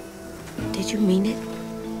walkers, did you mean it?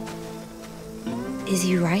 Is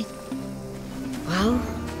he right? Well,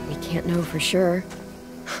 we can't know for sure.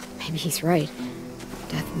 Maybe he's right.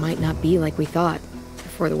 Death might not be like we thought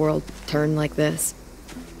before the world turned like this.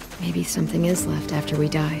 Maybe something is left after we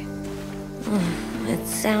die. It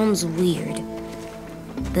sounds weird,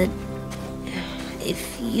 but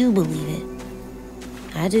if you believe it,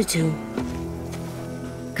 I do too.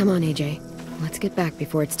 Come on, AJ. Let's get back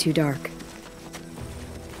before it's too dark.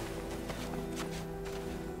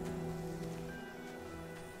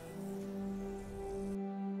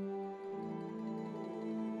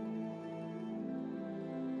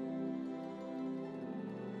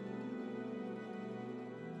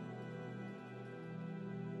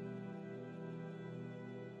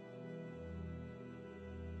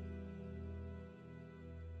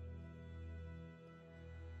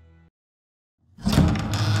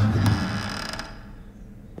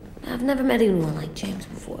 I've never met anyone like James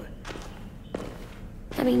before.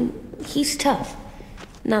 I mean, he's tough.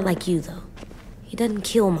 Not like you, though. He doesn't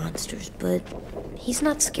kill monsters, but he's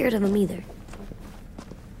not scared of them either.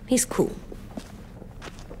 He's cool.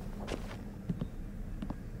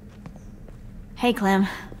 Hey, Clem.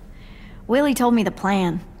 Willie told me the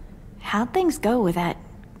plan. How'd things go with that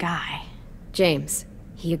guy? James.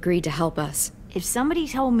 He agreed to help us. If somebody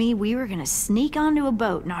told me we were gonna sneak onto a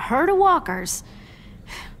boat in a herd of walkers,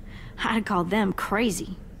 I'd call them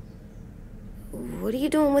crazy. What are you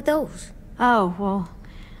doing with those? Oh, well,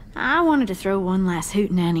 I wanted to throw one last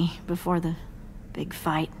hootenanny before the big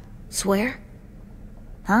fight. Swear?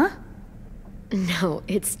 Huh? No,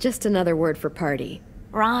 it's just another word for party.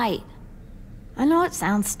 Right. I know it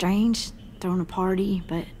sounds strange, throwing a party,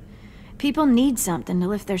 but people need something to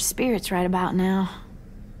lift their spirits right about now.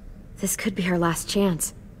 This could be our last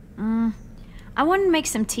chance. I wanted to make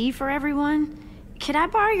some tea for everyone. Could I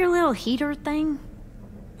borrow your little heater thing?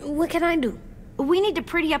 What can I do? We need to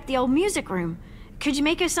pretty up the old music room. Could you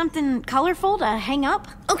make us something colorful to hang up?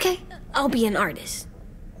 Okay, I'll be an artist.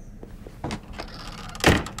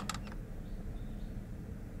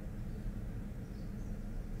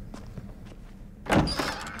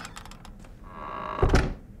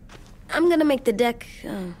 I'm gonna make the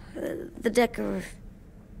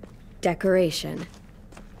Decoration.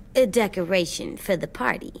 a decoration for the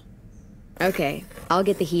party. Okay, I'll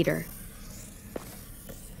get the heater.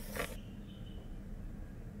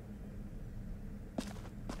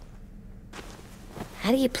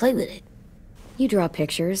 How do you play with it? You draw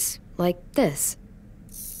pictures, like this.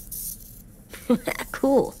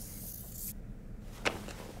 Cool.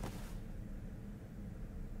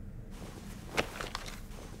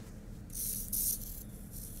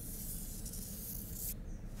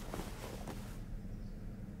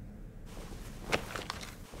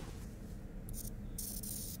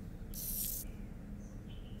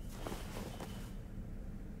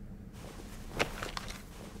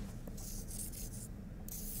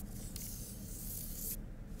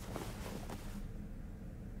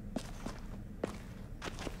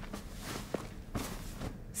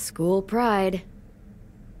 School pride.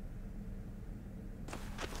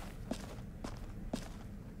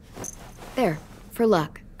 There, for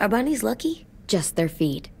luck. Are bunnies lucky? Just their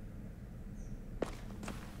feet.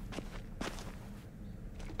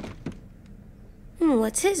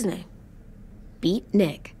 What's his name? Beat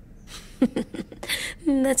Nick.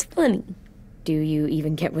 That's funny. Do you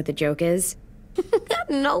even get what the joke is?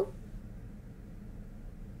 No.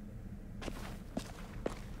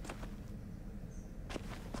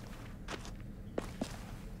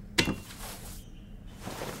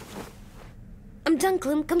 I'm done,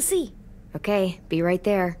 Clem. Come see. Okay, be right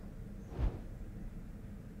there.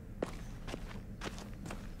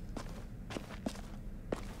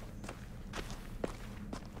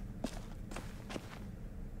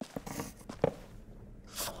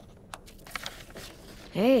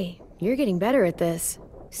 Hey, you're getting better at this.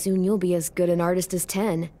 Soon you'll be as good an artist as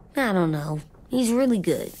 10. I don't know. He's really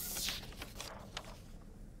good.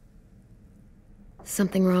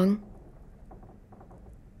 Something wrong?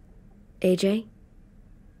 AJ?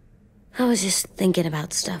 I was just thinking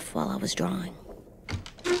about stuff while I was drawing.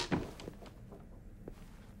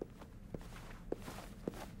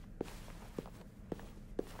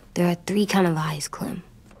 There are 3 kinds of eyes, Clem.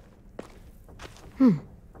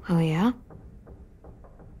 Oh yeah?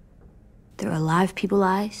 There are live people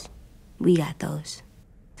eyes. We got those.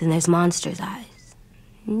 Then there's monsters' eyes.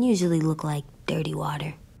 Usually look like dirty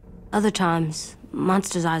water. Other times,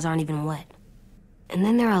 monsters' eyes aren't even wet. And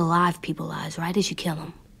then there are live people eyes right as you kill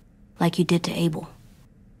them. Like you did to Abel.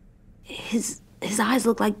 His eyes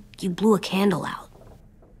look like you blew a candle out.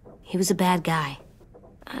 He was a bad guy.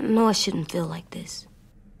 I know I shouldn't feel like this.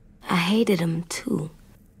 I hated him, too.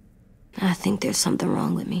 I think there's something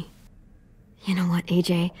wrong with me. You know what,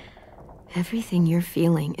 AJ? Everything you're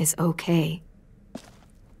feeling is okay.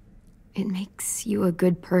 It makes you a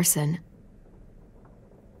good person.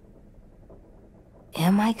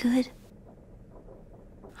 Am I good?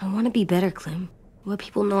 I want to be better, Clem. Let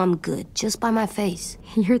people know I'm good, just by my face.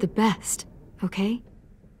 You're the best, okay?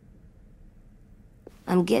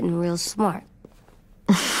 I'm getting real smart.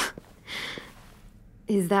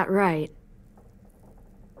 Is that right?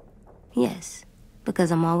 Yes,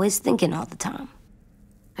 because I'm always thinking all the time.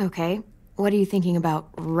 Okay, what are you thinking about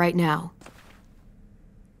right now?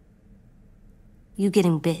 You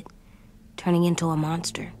getting bit, turning into a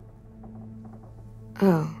monster.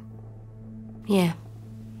 Oh. Yeah.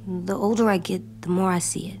 The older I get, the more I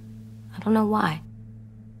see it. I don't know why.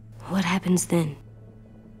 What happens then?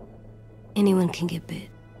 Anyone can get bit.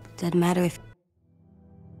 Doesn't matter if...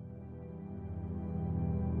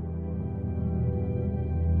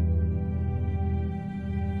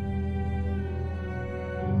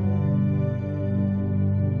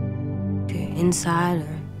 you're inside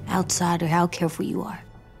or outside or how careful you are.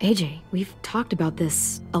 AJ, we've talked about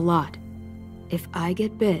this a lot. If I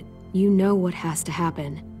get bit, you know what has to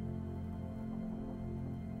happen.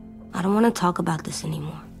 I don't want to talk about this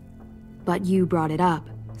anymore. But you brought it up,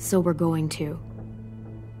 so we're going to.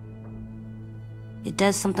 It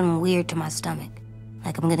does something weird to my stomach.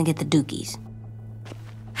 Like I'm gonna get the dookies.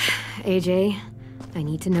 AJ, I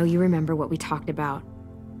need to know you remember what we talked about.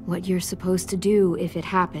 What you're supposed to do if it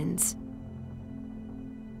happens.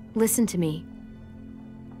 Listen to me.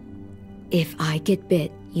 If I get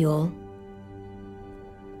bit, you'll...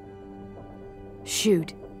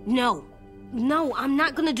 shoot. No. No, I'm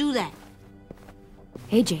not gonna do that.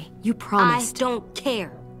 AJ, you promised. I don't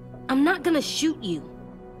care. I'm not gonna shoot you.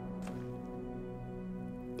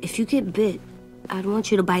 If you get bit, I'd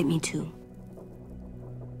want you to bite me too.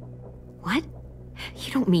 What?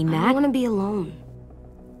 You don't mean that. I want to be alone.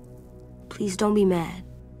 Please don't be mad.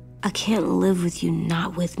 I can't live with you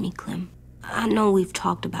not with me, Clem. I know we've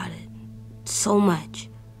talked about it so much,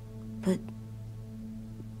 but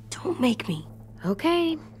don't make me.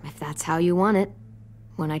 Okay, if that's how you want it.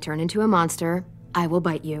 When I turn into a monster, I will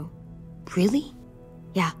bite you. Really?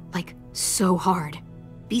 Yeah, like so hard.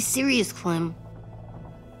 Be serious, Clem.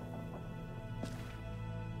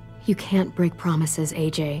 You can't break promises,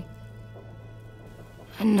 AJ.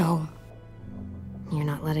 I know. You're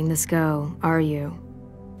not letting this go, are you?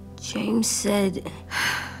 James said...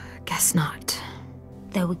 Guess not.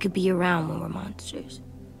 That we could be around when we're monsters.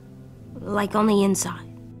 Like on the inside.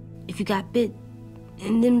 If you got bit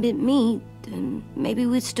and then bit me, then maybe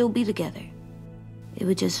we'd still be together. It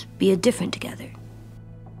would just be a different together.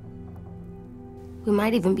 We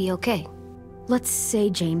might even be okay. Let's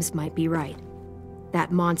say James might be right.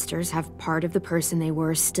 That monsters have part of the person they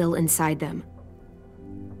were still inside them.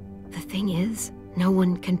 The thing is, no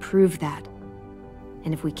one can prove that.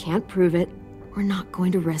 And if we can't prove it, we're not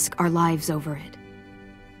going to risk our lives over it.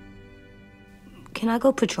 Can I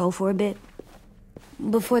go patrol for a bit?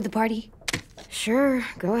 Before the party? Sure,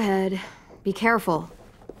 go ahead. Be careful.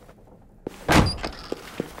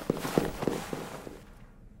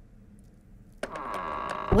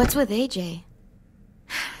 What's with AJ?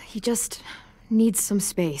 He just needs some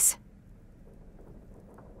space.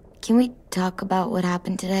 Can we talk about what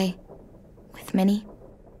happened today? With Minnie?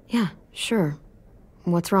 Yeah, sure.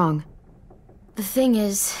 What's wrong? The thing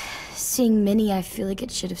is, seeing Minnie, I feel like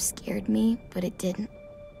it should have scared me, but it didn't.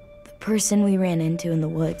 The person we ran into in the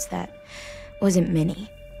woods, that wasn't Minnie.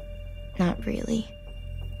 Not really.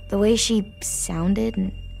 The way she sounded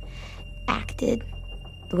and acted,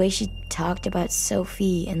 the way she talked about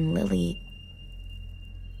Sophie and Lily.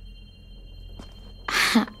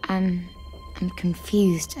 I'm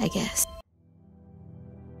confused, I guess.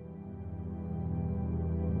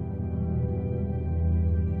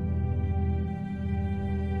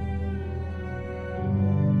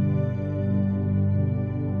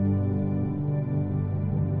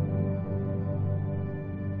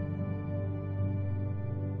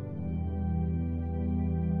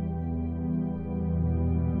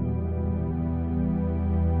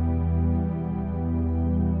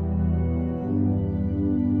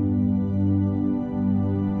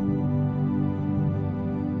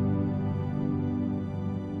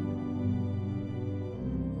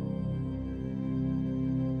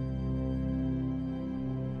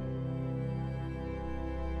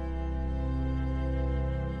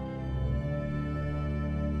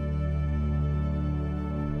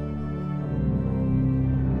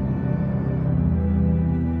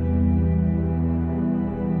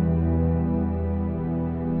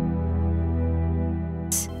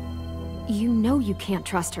 You know you can't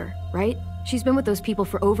trust her, right? She's been with those people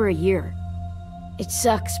for over a year. It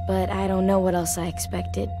sucks, but I don't know what else I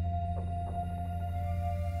expected.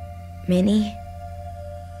 Minnie?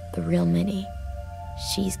 The real Minnie.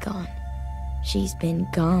 She's gone. She's been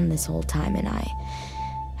gone this whole time, and I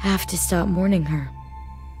have to stop mourning her.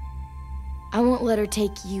 I won't let her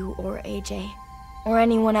take you or AJ, or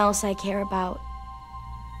anyone else I care about.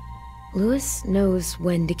 Louis knows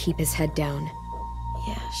when to keep his head down.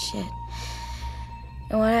 Yeah, shit.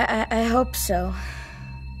 You know what, I hope so.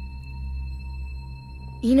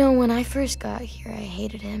 You know, when I first got here, I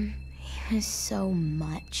hated him. He was so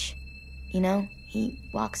much. You know, he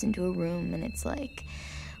walks into a room and it's like,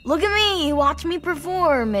 look at me, watch me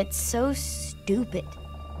perform. It's so stupid.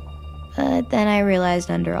 But then I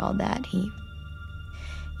realized under all that, he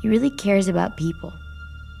really cares about people.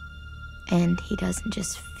 And he doesn't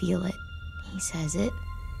just feel it, he says it.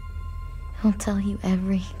 He'll tell you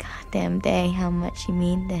every goddamn day how much you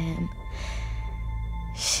mean to him.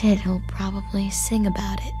 Shit, he'll probably sing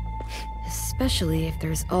about it. Especially if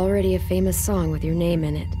there's already a famous song with your name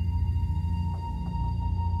in it.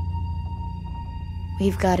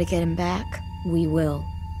 We've got to get him back. We will.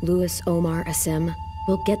 Louis, Omar, Asim.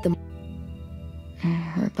 We'll get them.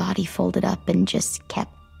 Her body folded up and just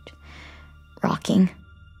kept rocking.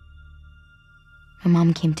 My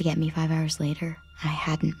mom came to get me 5 hours later. I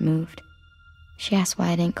hadn't moved. She asked why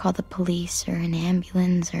I didn't call the police or an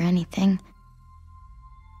ambulance or anything.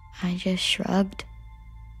 I just shrugged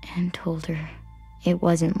and told her it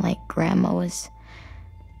wasn't like Grandma was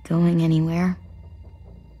going anywhere.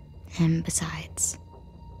 And besides,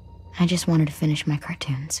 I just wanted to finish my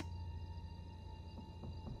cartoons.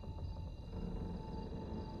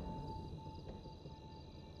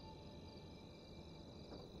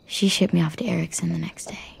 She shipped me off to Erickson the next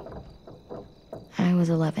day. I was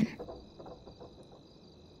 11.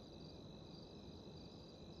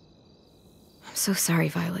 I'm so sorry,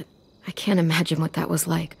 Violet. I can't imagine what that was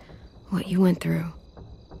like, what you went through.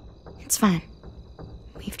 It's fine.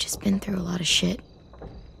 We've just been through a lot of shit.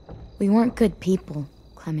 We weren't good people,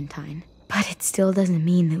 Clementine. But it still doesn't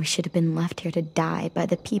mean that we should have been left here to die by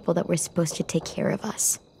the people that were supposed to take care of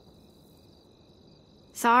us.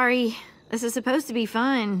 Sorry. This is supposed to be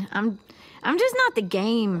fun. I'm just not the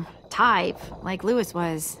game type, like Lewis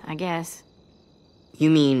was, I guess. You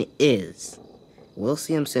mean is. We'll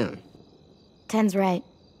see him soon. Ten's right.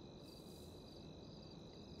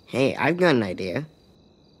 Hey, I've got an idea.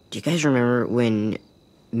 Do you guys remember when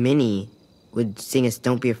Minnie would sing us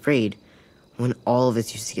Don't Be Afraid when all of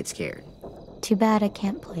us used to get scared? Too bad I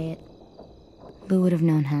can't play it. Lou would have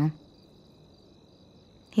known how.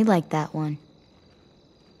 He liked that one.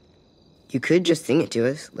 You could just sing it to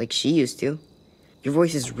us, like she used to. Your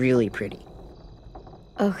voice is really pretty.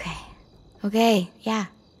 Okay, yeah.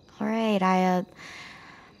 All right,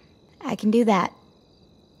 I can do that.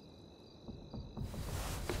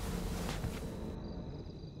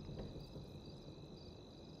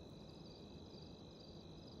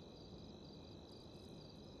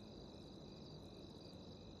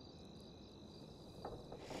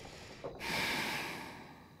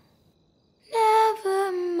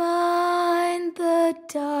 Never mind the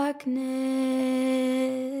darkness.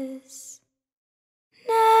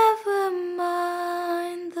 Never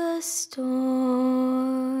mind the storm.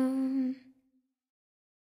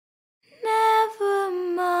 Never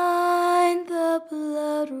mind the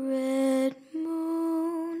blood-red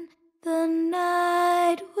moon. The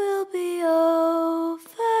night will be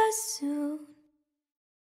over soon.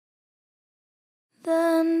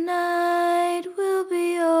 The night will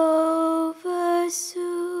be over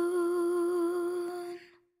soon.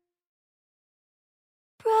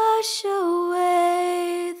 Brush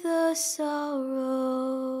away the sorrow.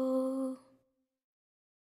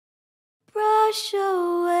 Brush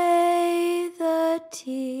away the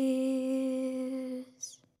tears.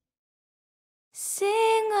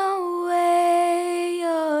 Sing away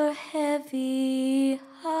your heavy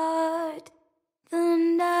heart. The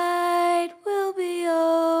night will be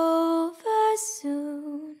over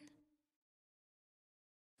soon.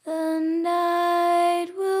 The night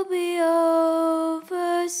will be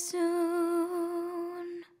over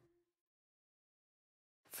soon.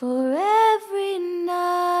 For every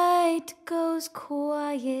night goes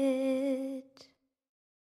quiet,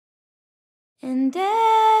 and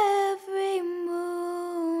every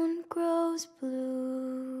moon grows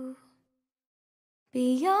blue.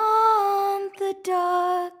 Beyond the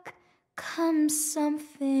dark comes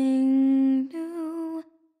something new.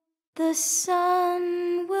 The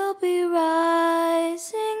sun will be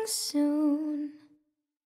rising soon.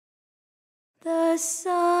 The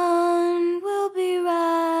sun will be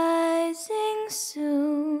rising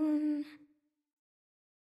soon.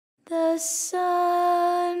 The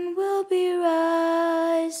sun will be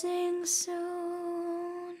rising soon.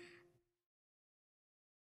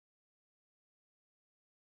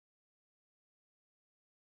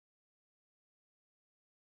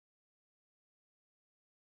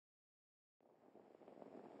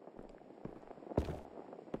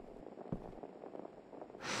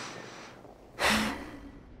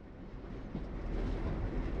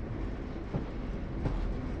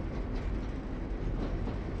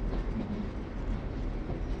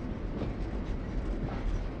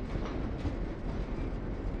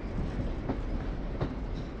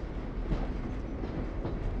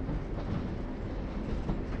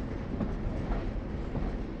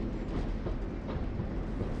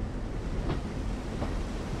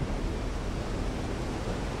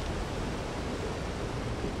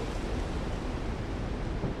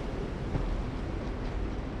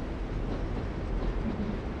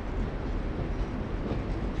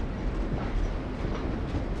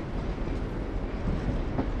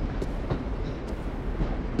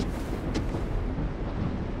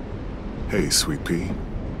 Hey, Sweet Pea.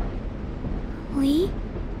 Lee?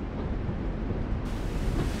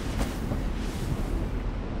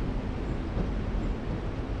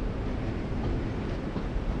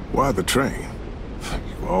 Why the train?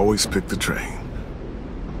 You always pick the train.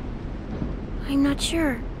 I'm not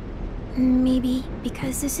sure. Maybe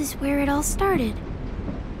because this is where it all started.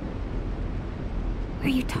 where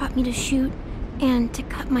you taught me to shoot and to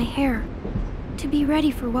cut my hair, to be ready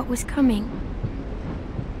for what was coming.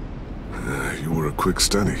 You were a quick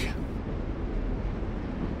study.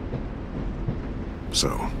 So,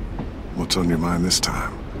 what's on your mind this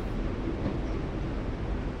time?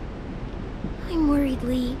 I'm worried,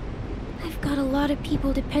 Lee. I've got a lot of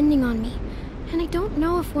people depending on me, and I don't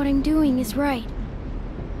know if what I'm doing is right.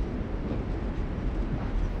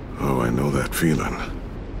 Oh, I know that feeling.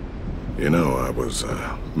 You know, I was,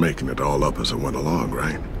 making it all up as I went along,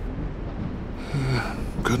 right?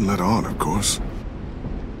 Couldn't let on, of course.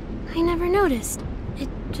 I never noticed. It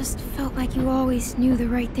just felt like you always knew the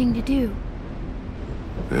right thing to do.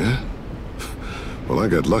 Yeah? Well, I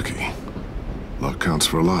got lucky. Luck counts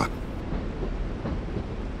for a lot.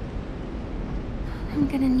 I'm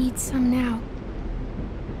gonna need some now.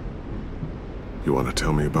 You want to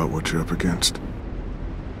tell me about what you're up against?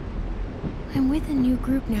 I'm with a new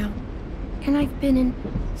group now, and I've been in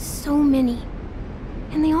so many,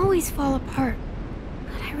 and they always fall apart.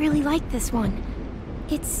 But I really like this one.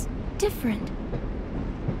 It's different.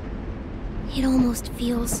 It almost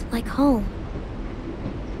feels like home.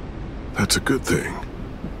 That's a good thing.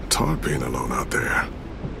 It's hard being alone out there.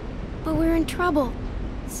 But we're in trouble.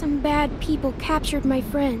 Some bad people captured my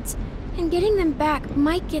friends, and getting them back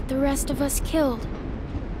might get the rest of us killed.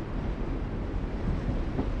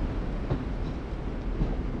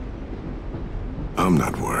 I'm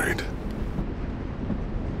not worried.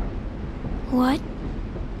 What?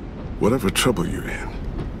 Whatever trouble you're in,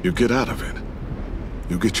 you get out of it.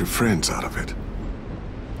 You get your friends out of it.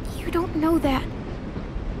 You don't know that.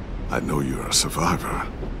 I know you're a survivor.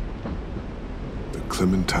 The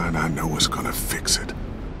Clementine I know is gonna fix it.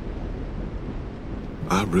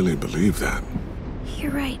 I really believe that.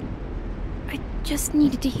 You're right. I just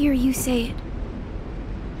needed to hear you say it.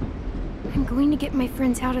 I'm going to get my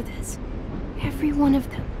friends out of this. Every one of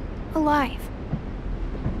them. Alive.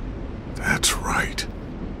 That's right.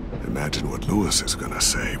 Imagine what Lewis is gonna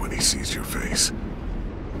say when he sees your face.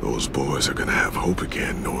 Those boys are gonna have hope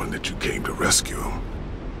again, knowing that you came to rescue them.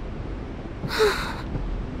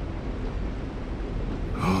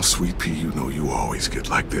 Oh, Sweet Pea, you know you always get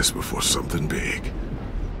like this before something big.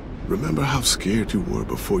 Remember how scared you were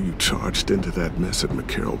before you charged into that mess at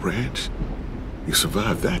McCarroll Ranch? You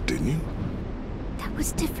survived that, didn't you? That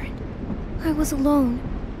was different. I was alone.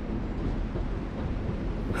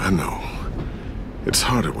 I know. It's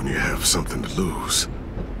harder when you have something to lose.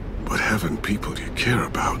 But having people you care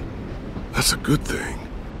about, that's a good thing.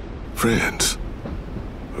 Friends.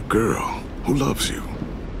 A girl who loves you.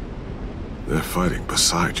 They're fighting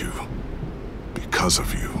beside you. Because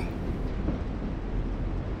of you.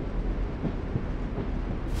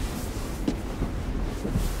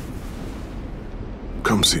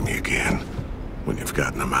 Come see me again when you've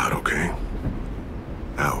gotten them out, okay?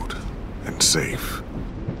 Out and safe.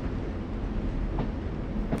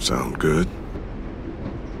 Sound good?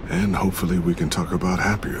 And hopefully we can talk about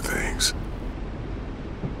happier things.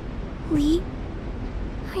 Lee,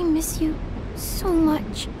 I miss you so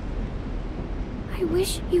much. I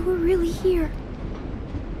wish you were really here.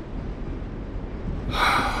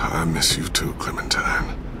 I miss you too,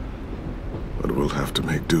 Clementine. But we'll have to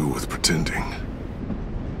make do with pretending.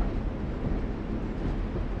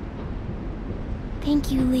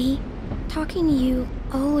 Thank you, Lee. Talking to you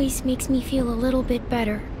always makes me feel a little bit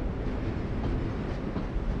better.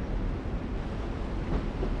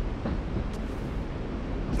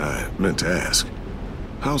 I meant to ask,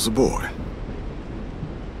 how's the boy?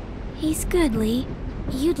 He's good, Lee.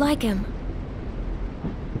 You'd like him.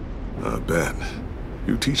 I bet.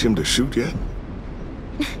 You teach him to shoot yet?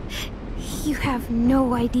 You have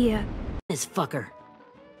no idea. This fucker.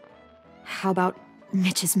 How about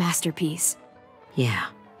Mitch's masterpiece? Yeah.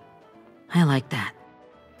 I like that.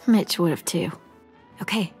 Mitch would have too.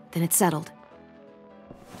 Okay, then it's settled.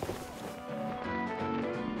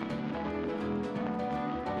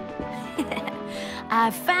 I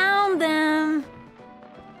found them!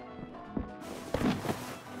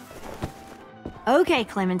 Okay,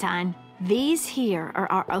 Clementine. These here are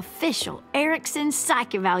our official Erickson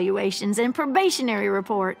psych evaluations and probationary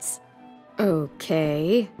reports.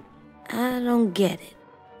 Okay. I don't get it.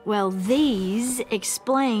 Well, these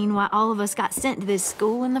explain why all of us got sent to this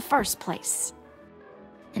school in the first place.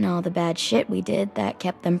 And all the bad shit we did that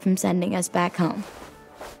kept them from sending us back home.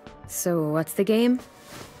 So what's the game?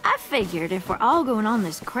 I figured if we're all going on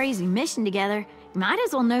this crazy mission together, you might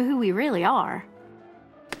as well know who we really are.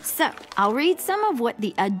 So, I'll read some of what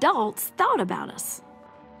the adults thought about us.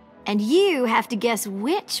 And you have to guess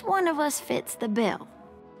which one of us fits the bill.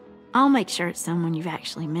 I'll make sure it's someone you've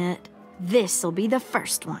actually met. This'll be the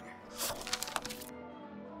first one.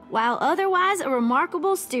 While otherwise a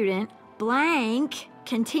remarkable student, blank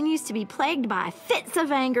continues to be plagued by fits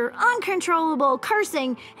of anger, uncontrollable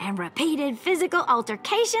cursing, and repeated physical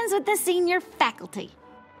altercations with the senior faculty.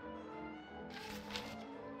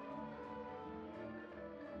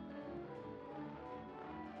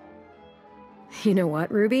 You know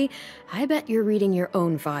what, Ruby? I bet you're reading your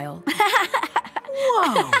own file.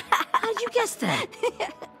 Whoa! How'd you guess that?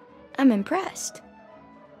 I'm impressed.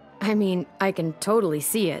 I mean, I can totally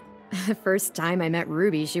see it. The first time I met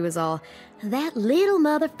Ruby, she was all, "That little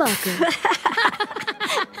motherfucker."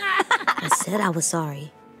 I said I was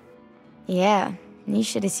sorry. Yeah, you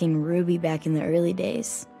should have seen Ruby back in the early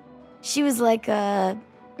days. She was like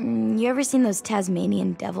you ever seen those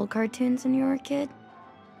Tasmanian devil cartoons when you were a kid?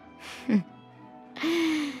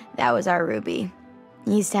 That was our Ruby.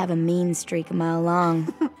 He used to have a mean streak a mile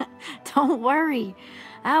long. Don't worry,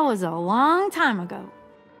 that was a long time ago.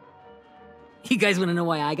 You guys want to know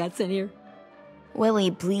why I got sent here?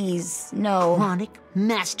 Willie, please, no. Chronic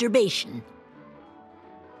masturbation.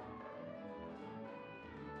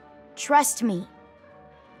 Trust me.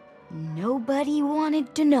 Nobody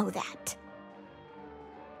wanted to know that.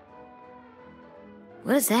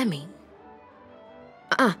 What does that mean?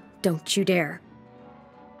 Don't you dare.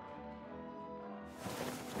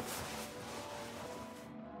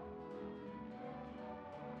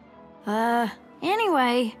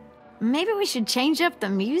 Anyway, maybe we should change up the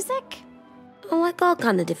music? I like all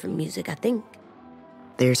kind of different music, I think.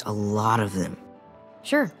 There's a lot of them.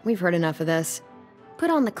 Sure, we've heard enough of this. Put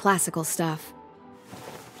on the classical stuff.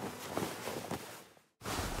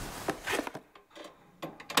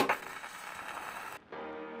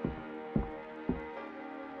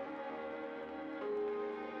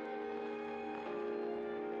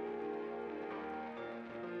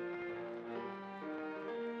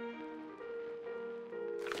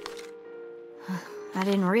 I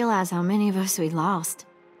didn't realize how many of us we lost.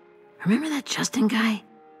 Remember that Justin guy?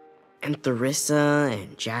 And Theresa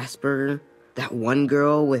and Jasper, that one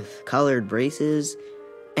girl with colored braces,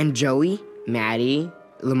 and Joey, Maddie,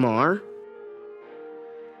 Lamar.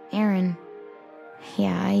 Aaron.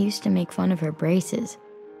 Yeah, I used to make fun of her braces.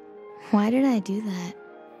 Why did I do that?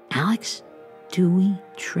 Alex, Dewey,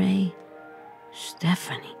 Trey,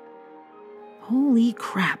 Stephanie. Holy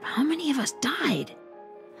crap, how many of us died?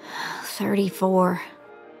 34.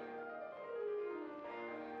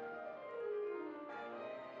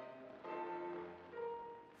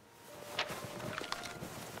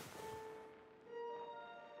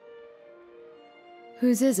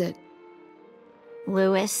 Whose is it?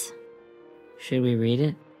 Lewis. Should we read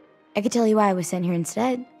it? I could tell you why I was sent here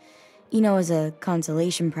instead. You know, as a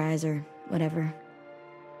consolation prize or whatever.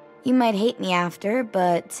 You might hate me after,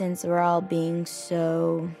 but since we're all being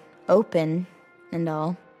so open and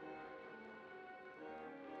all.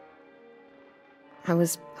 I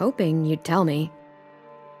was hoping you'd tell me.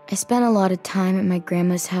 I spent a lot of time at my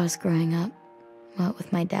grandma's house growing up. What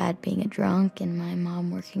with my dad being a drunk and my mom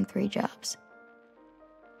working 3 jobs.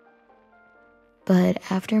 But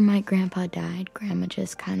after my grandpa died, Grandma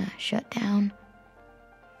just kind of shut down.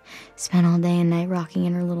 Spent all day and night rocking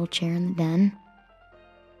in her little chair in the den.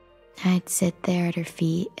 I'd sit there at her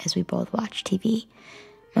feet as we both watched TV,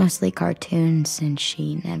 mostly cartoons, since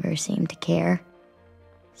she never seemed to care.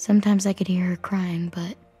 Sometimes I could hear her crying,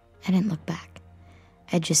 but I didn't look back.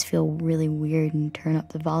 I'd just feel really weird and turn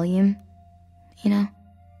up the volume, you know?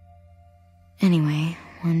 Anyway,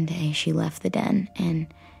 one day she left the den and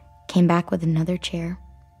came back with another chair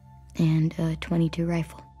and a .22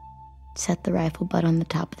 rifle. Set the rifle butt on the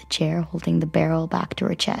top of the chair, holding the barrel back to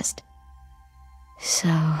her chest. So,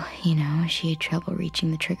 you know, she had trouble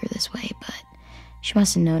reaching the trigger this way, but she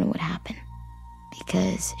must have known it would happen,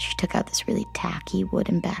 because she took out this really tacky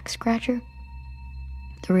wooden back scratcher.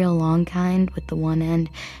 The real long kind with the one end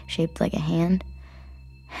shaped like a hand,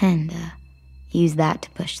 and used that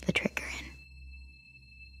to push the trigger in.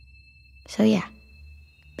 So yeah,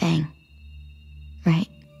 bang. Right?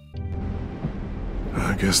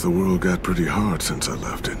 I guess the world got pretty hard since I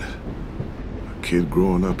left it. A kid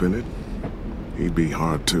growing up in it, he'd be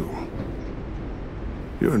hard too.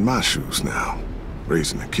 You're in my shoes now,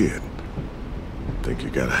 raising a kid. Think you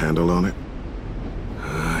got a handle on it?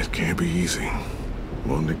 It can't be easy.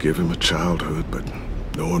 Wanting to give him a childhood, but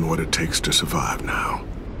knowing what it takes to survive now.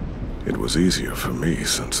 It was easier for me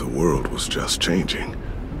since the world was just changing.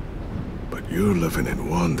 But you're living in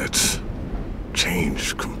one that's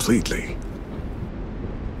changed completely.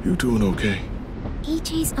 You doing okay?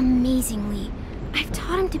 AJ's amazingly. I've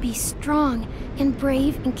taught him to be strong and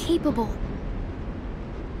brave and capable.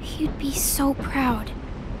 He'd be so proud.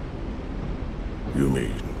 You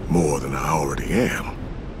mean more than I already am?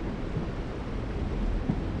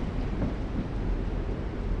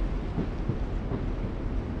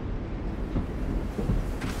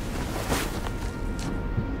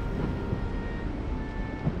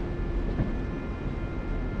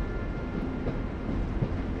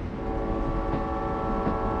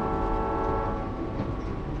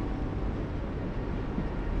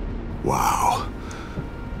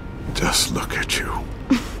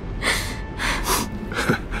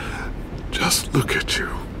 aren't you?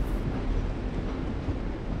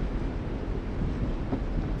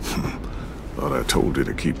 Thought I told you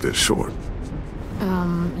to keep this short.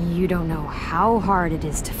 You don't know how hard it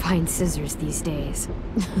is to find scissors these days.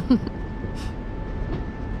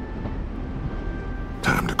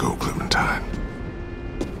 Time to go, Clementine.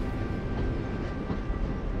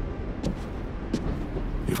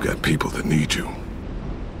 You've got people that need you.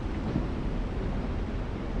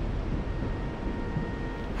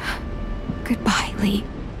 Goodbye, Lee.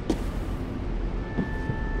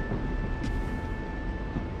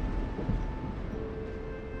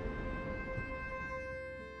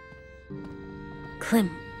 Clem,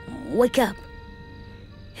 wake up.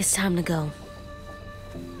 It's time to go.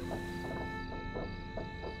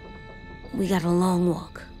 We got a long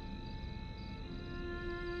walk.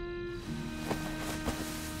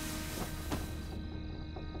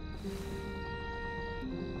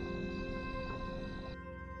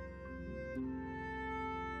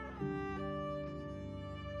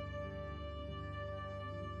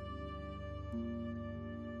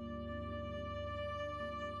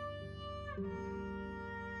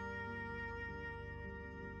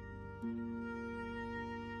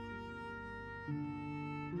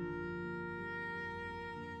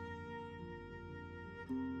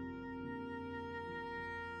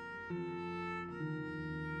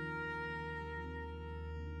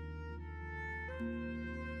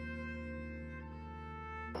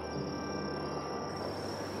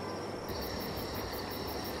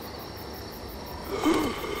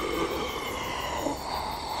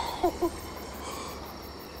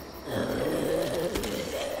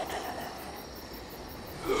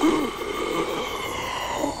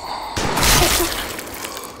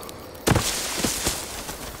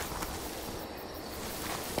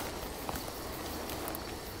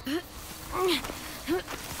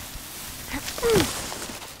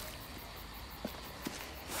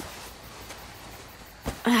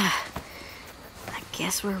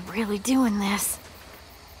 Guess we're really doing this.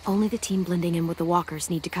 Only the team blending in with the walkers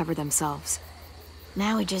need to cover themselves.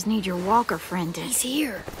 Now we just need your walker friend to... He's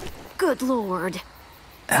here. Good lord.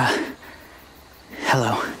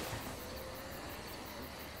 Hello.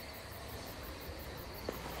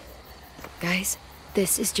 Guys,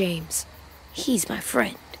 this is James. He's my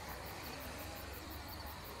friend.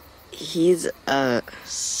 He's,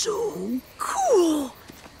 So cool!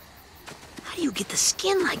 How do you get the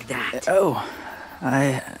skin like that?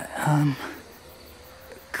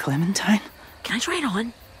 Clementine? Can I try it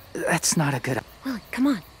on? That's not a good... Well, come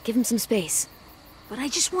on, give him some space. But I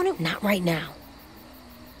just want to... Not right now.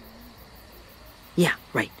 Yeah,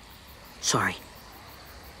 right. Sorry.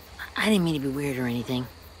 I didn't mean to be weird or anything.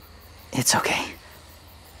 It's okay.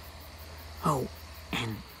 Oh,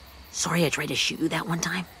 and sorry I tried to shoot you that one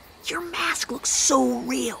time. Your mask looks so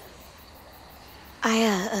real.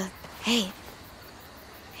 Hey.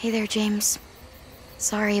 Hey there, James.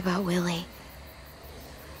 Sorry about Willie.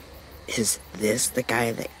 is this the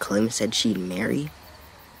guy that Clem said she'd marry?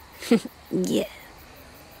 Yeah.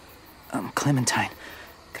 Clementine,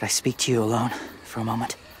 could I speak to you alone for a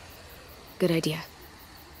moment? Good idea.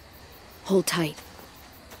 Hold tight.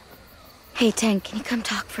 Hey, Tank, can you come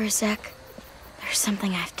talk for a sec? There's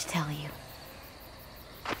something I have to tell you.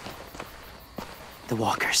 The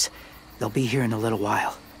walkers. They'll be here in a little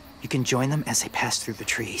while. You can join them as they pass through the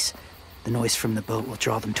trees. The noise from the boat will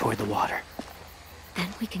draw them toward the water. Then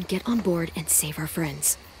we can get on board and save our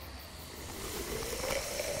friends.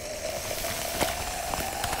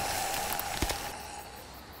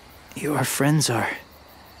 Your friends are...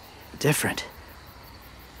 different.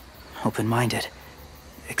 Open-minded.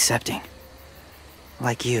 Accepting.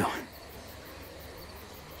 Like you.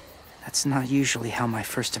 That's not usually how my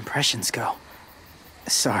first impressions go.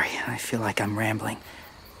 Sorry, I feel like I'm rambling.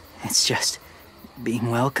 It's just... being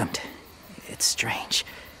welcomed. It's strange.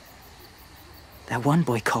 That one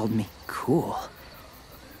boy called me cool.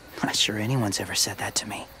 Not sure anyone's ever said that to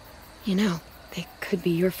me. You know, they could be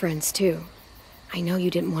your friends too. I know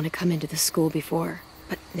you didn't want to come into the school before,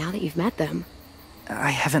 but now that you've met them... I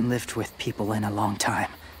haven't lived with people in a long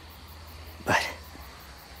time. But...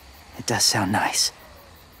 it does sound nice.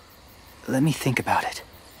 Let me think about it.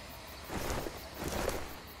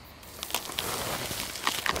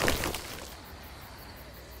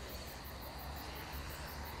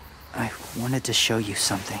 I wanted to show you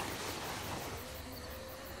something.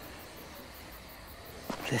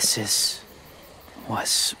 This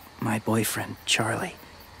was my boyfriend, Charlie.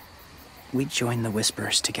 We joined the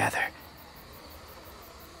Whisperers together.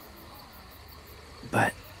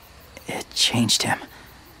 But it changed him.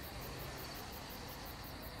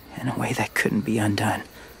 In a way that couldn't be undone.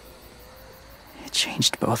 It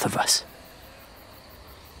changed both of us.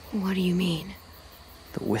 What do you mean?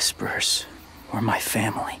 The Whisperers were my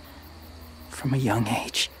family. From a young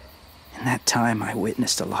age. In that time, I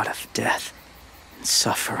witnessed a lot of death and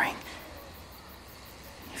suffering.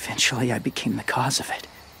 Eventually, I became the cause of it.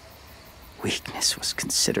 Weakness was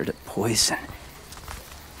considered a poison.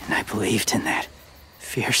 And I believed in that,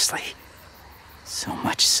 fiercely. So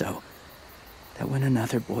much so, that when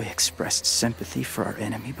another boy expressed sympathy for our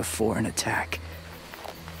enemy before an attack,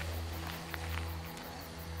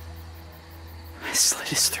 I slit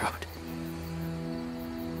his throat.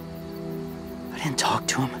 I didn't talk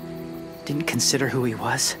to him, didn't consider who he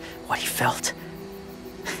was, what he felt.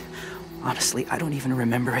 Honestly, I don't even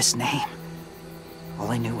remember his name.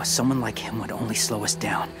 All I knew was someone like him would only slow us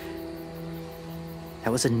down.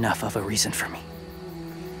 That was enough of a reason for me.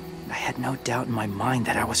 I had no doubt in my mind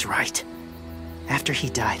that I was right. After he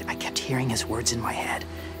died, I kept hearing his words in my head.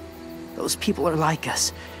 Those people are like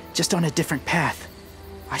us, just on a different path.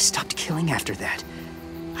 I stopped killing after that.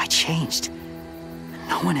 I changed.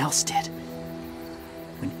 No one else did.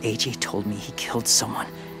 When AJ told me he killed someone,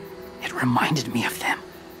 it reminded me of them.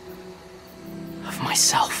 Of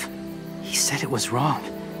myself. He said it was wrong,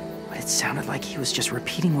 but it sounded like he was just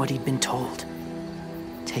repeating what he'd been told.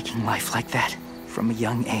 Taking life like that, from a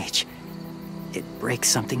young age, it breaks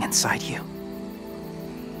something inside you.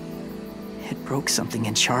 It broke something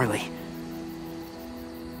in Charlie.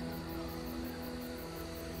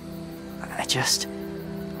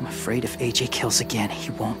 I'm afraid if AJ kills again, he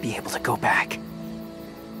won't be able to go back.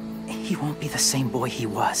 He won't be the same boy he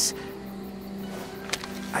was.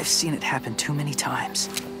 I've seen it happen too many times.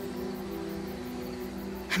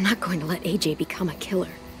 I'm not going to let AJ become a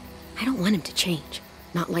killer. I don't want him to change.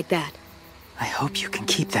 Not like that. I hope you can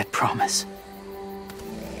keep that promise.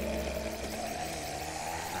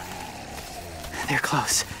 They're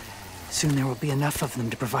close. Soon there will be enough of them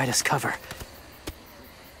to provide us cover.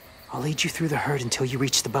 I'll lead you through the herd until you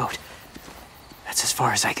reach the boat. That's as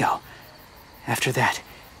far as I go. After that,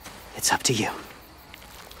 it's up to you.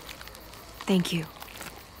 Thank you.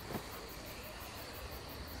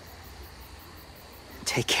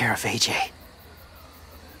 Take care of AJ.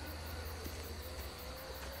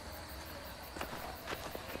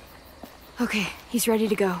 Okay, he's ready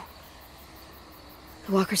to go.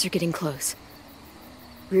 The walkers are getting close.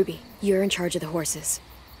 Ruby, you're in charge of the horses.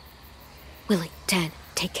 Willie, Dan,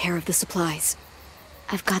 take care of the supplies.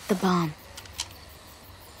 I've got the bomb.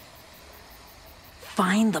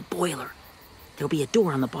 Find the boiler. There'll be a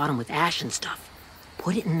door on the bottom with ash and stuff.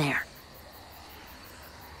 Put it in there.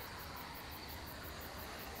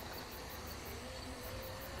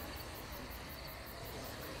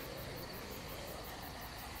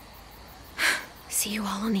 See you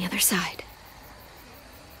all on the other side.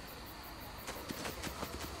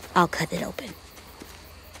 I'll cut it open.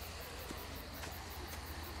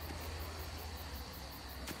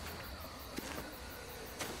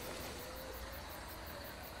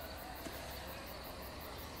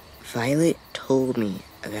 Violet told me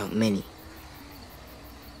about Minnie.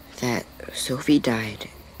 That Sophie died,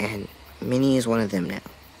 and Minnie is one of them now.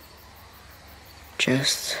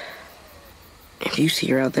 Just... if you see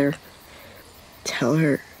her out there, tell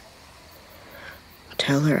her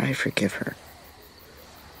I forgive her.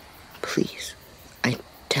 Please. I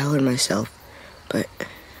tell her myself, but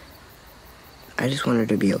I just want her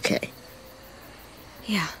to be okay.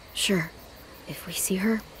 Yeah, sure. If we see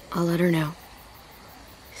her, I'll let her know.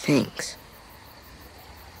 Thanks.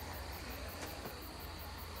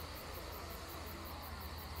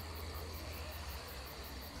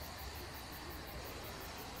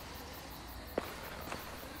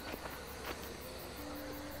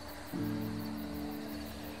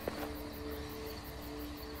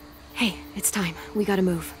 Hey, it's time. We gotta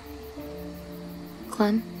move.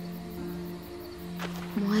 Clem?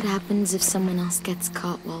 What happens if someone else gets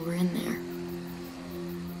caught while we're in there?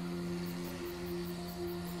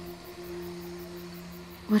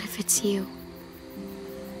 What if it's you?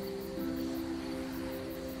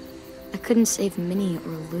 I couldn't save Minnie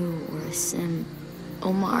or Lou or Asim,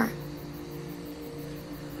 Omar.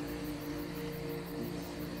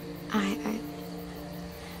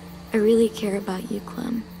 I really care about you,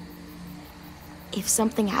 Clem. If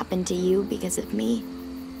something happened to you because of me,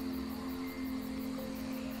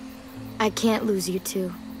 I can't lose you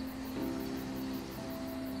too.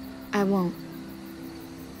 I won't.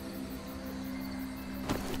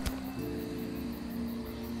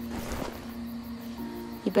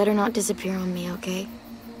 You better not disappear on me, okay?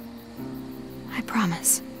 I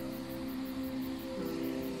promise.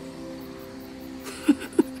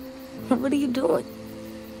 What are you doing?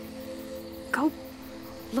 Go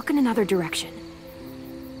look in another direction.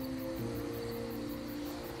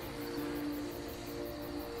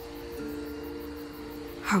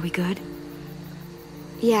 Are we good?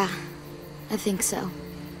 Yeah, I think so.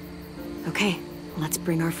 Okay, let's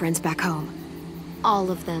bring our friends back home. All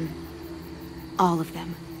of them. All of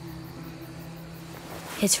them.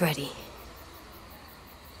 It's ready.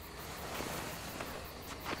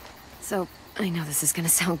 So, I know this is gonna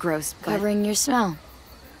sound gross, but... Covering your smell.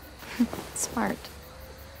 Smart.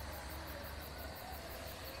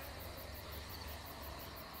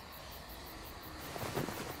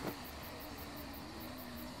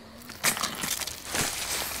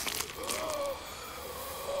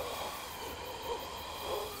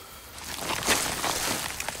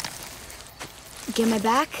 Get my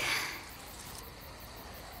back?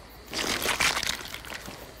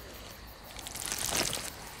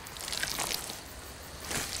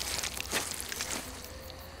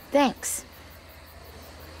 Thanks.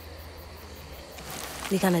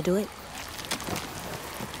 We gonna do it?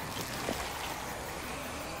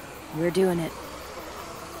 We're doing it.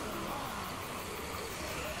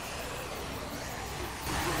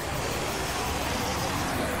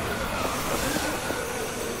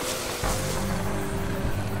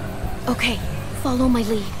 Okay, follow my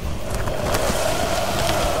lead.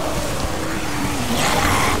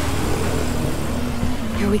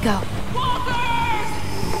 Here we go.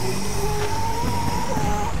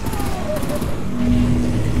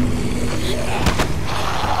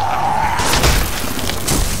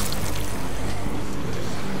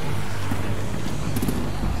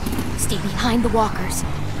 Stay behind the walkers.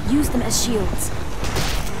 Use them as shields.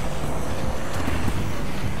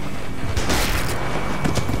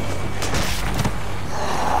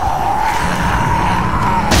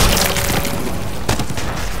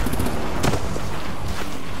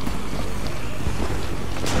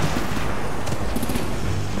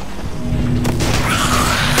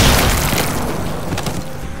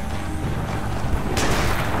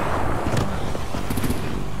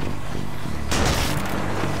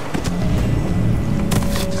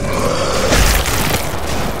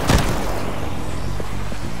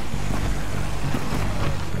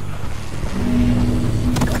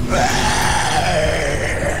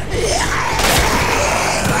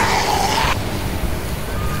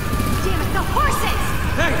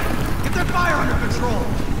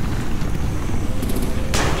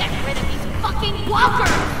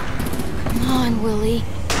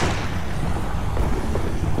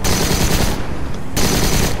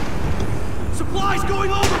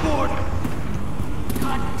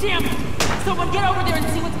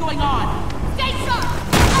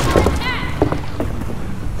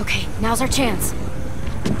 Now's our chance.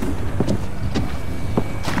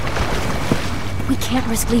 We can't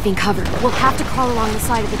risk leaving cover. We'll have to crawl along the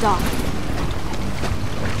side of the dock.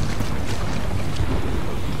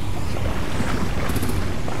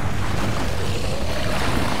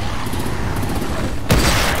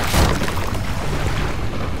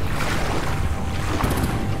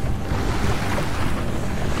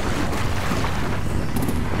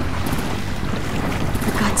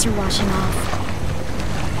 The guts are washing off.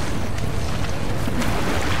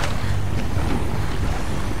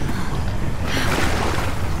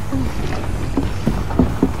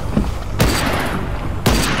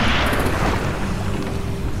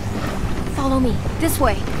 Follow me. This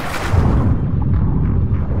way.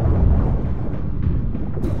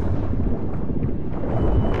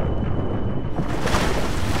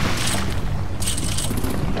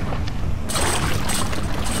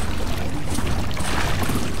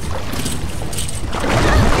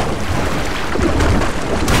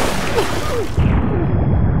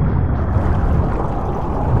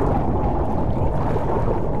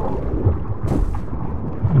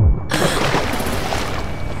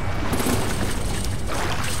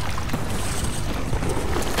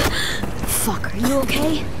 Fuck, are you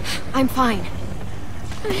okay? I'm fine.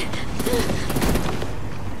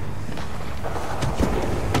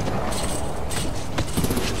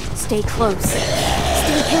 Stay close.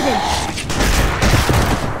 Stay hidden.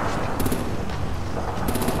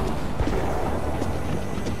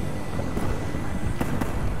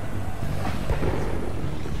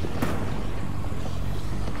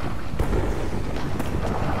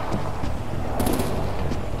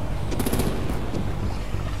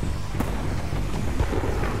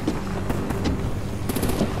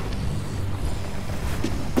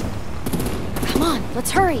 Come on, let's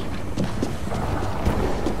hurry.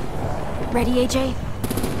 Ready, AJ?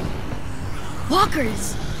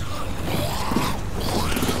 Walkers!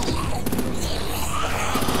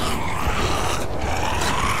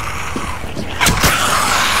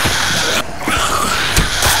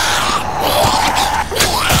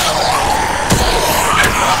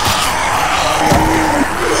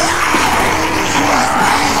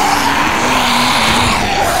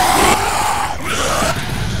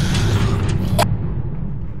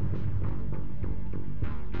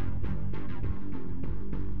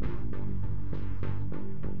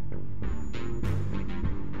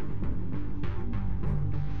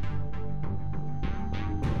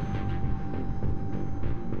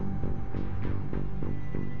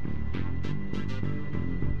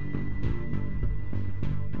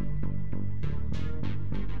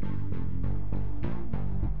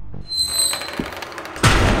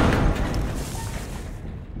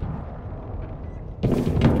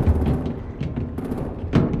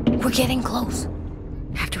 We're getting close.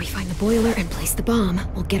 After we find the boiler and place the bomb,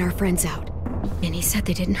 we'll get our friends out. Minnie said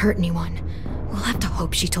they didn't hurt anyone. We'll have to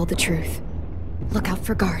hope she told the truth. Look out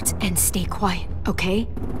for guards and stay quiet, okay?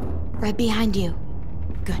 Right behind you.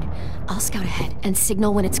 Good. I'll scout ahead and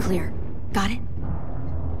signal when it's clear. Got it?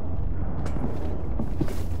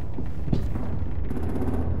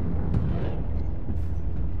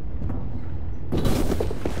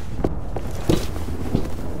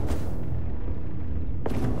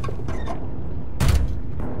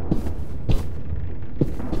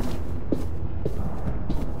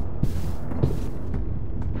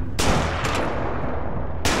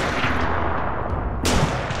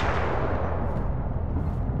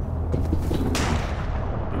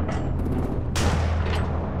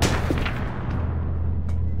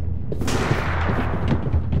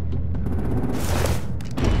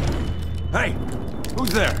 Hey! Who's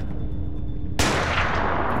there?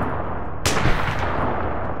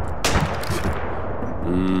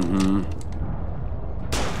 Mm-hmm.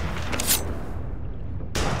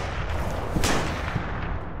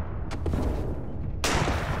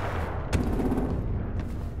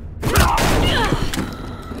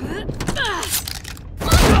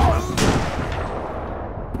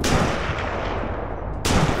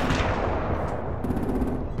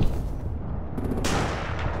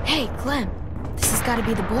 Hey, Clem. This has got to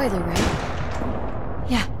be the boiler, right?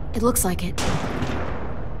 Yeah, it looks like it.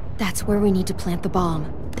 That's where we need to plant the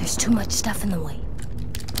bomb. There's too much stuff in the way.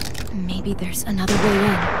 Maybe there's another way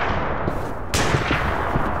in.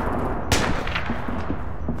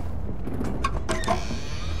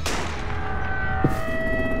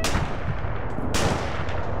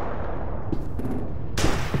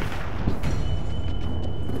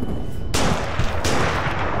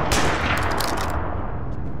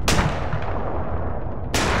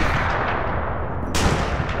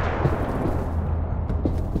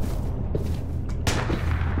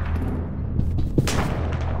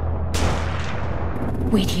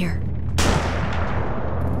 Wait here.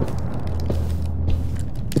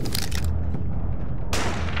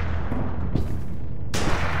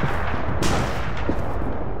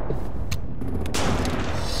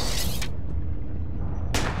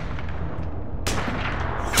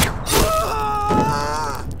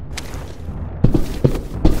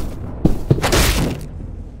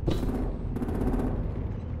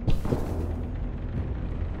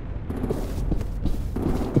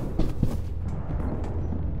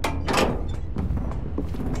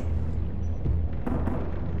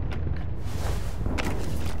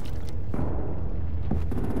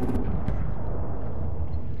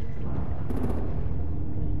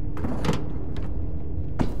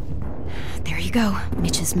 Go,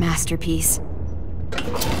 Mitch's masterpiece.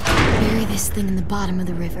 Bury this thing in the bottom of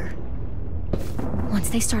the river. Once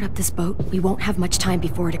they start up this boat, we won't have much time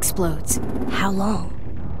before it explodes. How long?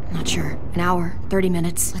 Not sure. An hour, 30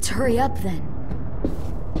 minutes. Let's hurry up then.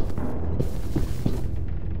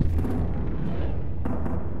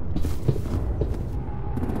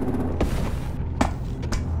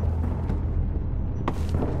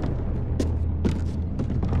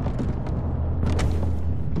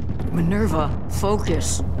 Minerva,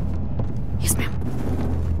 focus. Yes, ma'am.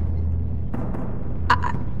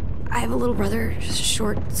 I have a little brother,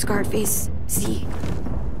 short, scarred face.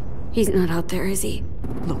 He's not out there, is he?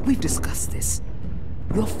 Look, we've discussed this.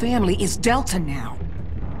 Your family is Delta now.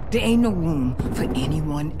 There ain't no room for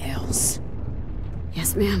anyone else.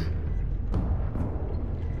 Yes, ma'am.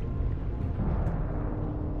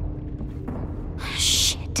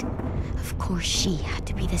 Shit. Of course she had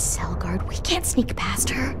to be the cell guard. We can't sneak past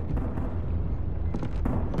her.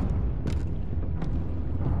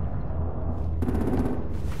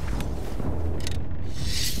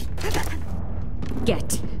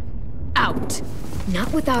 Get out.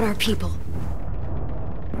 Not without our people.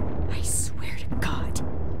 I swear to God,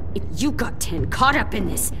 if you got 10 caught up in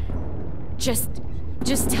this, just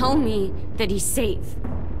tell me that he's safe.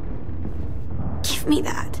 Give me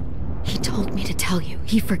that. He told me to tell you.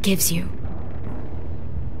 He forgives you.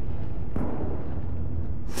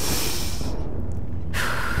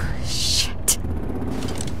 Shit.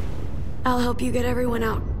 I'll help you get everyone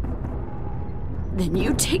out. Then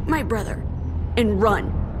you take my brother and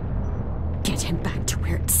run. Get him back to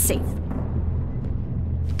where it's safe.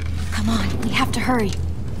 Come on, we have to hurry.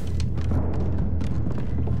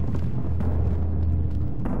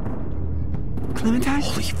 Clementine?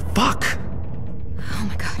 Holy fuck! Oh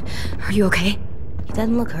my god. Are you okay? He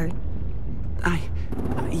doesn't look hurt.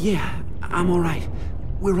 Yeah, I'm alright.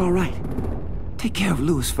 We're alright. Take care of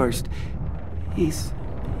Louis first. He's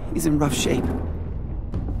in rough shape.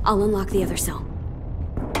 I'll unlock the other cell.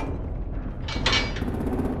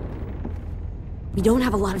 We don't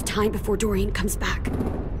have a lot of time before Dorian comes back.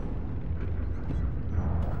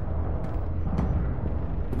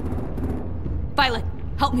 Violet,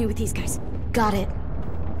 help me with these guys. Got it.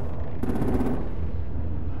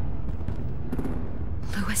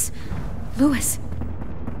 Louis.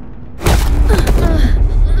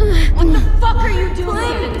 What the fuck are you doing?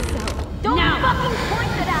 Get in the cell. Don't fucking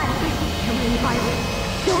point it at me! Come in, Violet.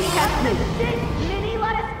 Don't have to sit, Minnie,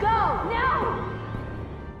 let us go! Now!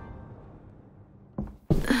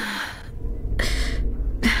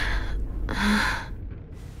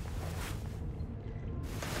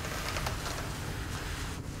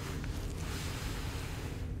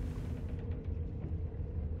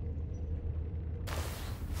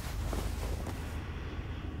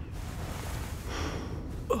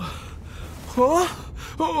 Huh?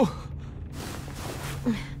 Oh.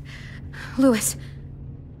 Louis.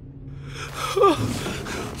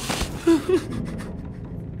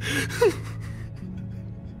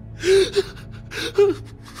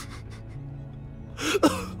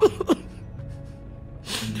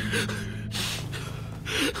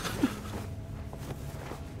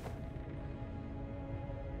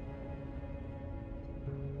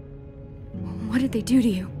 What did they do to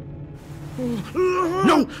you?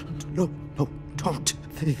 No, don't.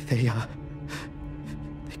 They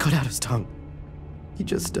cut out his tongue. He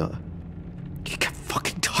just, he kept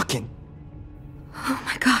fucking talking. Oh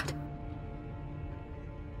my God.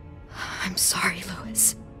 I'm sorry,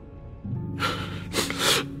 Louis.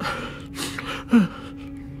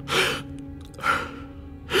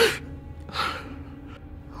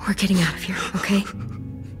 We're getting out of here, okay?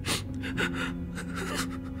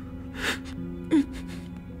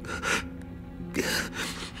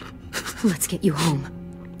 Let's get you home.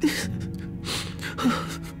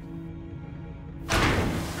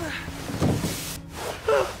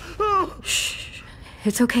 Shh.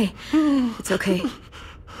 It's okay. It's okay.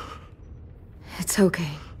 It's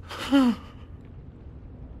okay.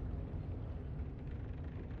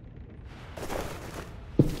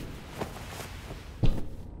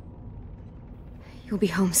 You'll be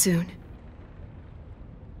home soon.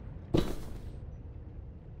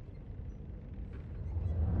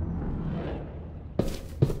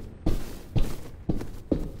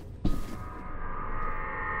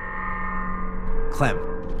 Clem,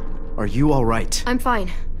 are you all right? I'm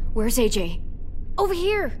fine. Where's AJ? Over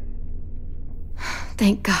here!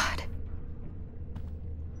 Thank God.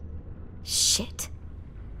 Shit.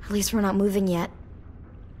 At least we're not moving yet.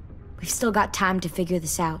 We've still got time to figure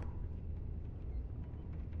this out.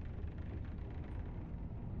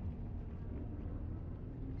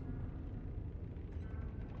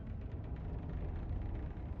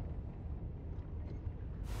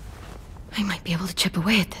 I might be able to chip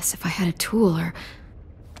away at this if I had a tool or...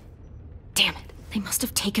 Damn it, they must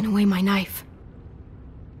have taken away my knife.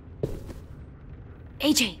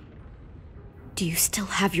 AJ! Do you still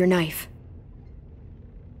have your knife?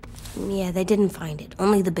 Yeah, they didn't find it.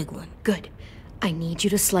 Only the big one. Good. I need you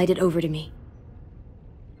to slide it over to me.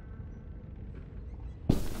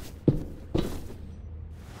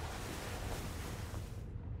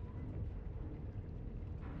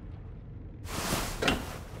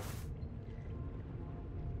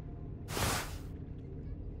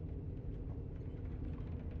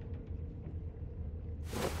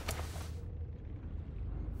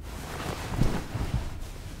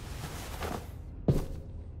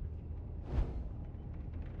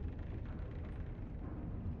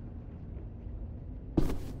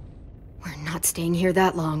 Not staying here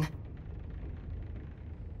that long.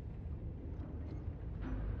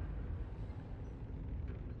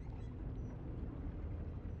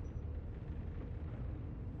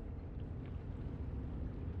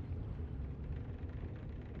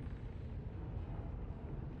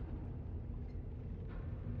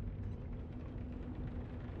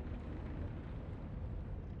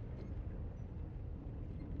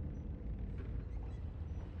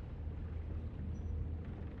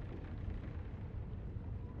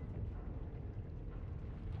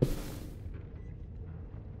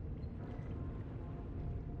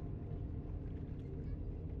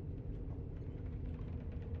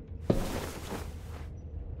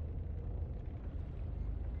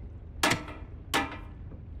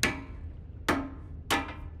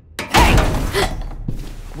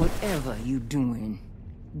 Whatever you doing,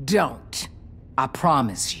 don't. I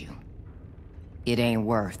promise you. It ain't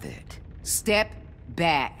worth it. Step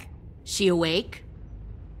back. She awake?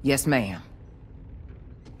 Yes, ma'am.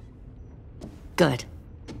 Good.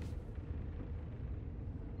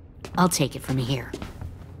 I'll take it from here.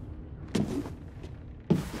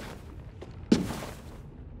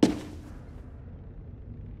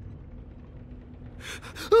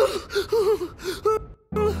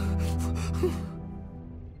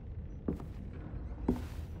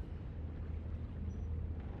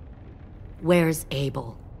 Where's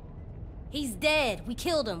Abel? He's dead. We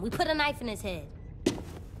killed him. We put a knife in his head.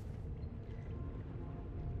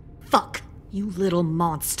 Fuck, you little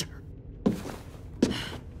monster.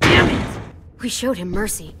 Damn it! We showed him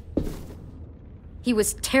mercy. He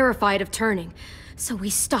was terrified of turning, so we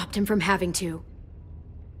stopped him from having to.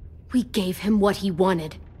 We gave him what he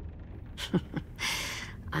wanted.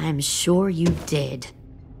 I'm sure you did.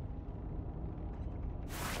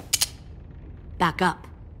 Back up.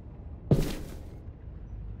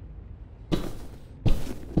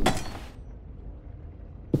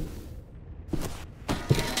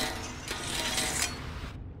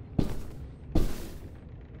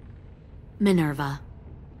 Minerva.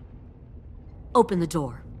 Open the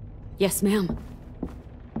door. Yes, ma'am.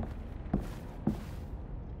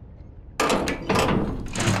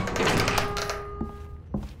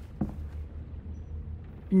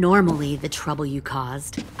 Normally, the trouble you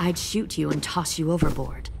caused, I'd shoot you and toss you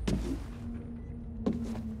overboard.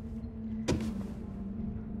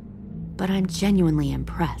 But I'm genuinely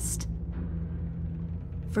impressed.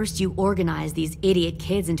 First, you organize these idiot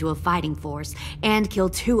kids into a fighting force and kill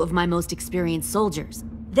 2 of my most experienced soldiers.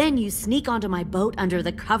 Then you sneak onto my boat under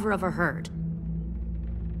the cover of a herd.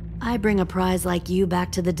 I bring a prize like you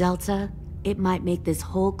back to the Delta, it might make this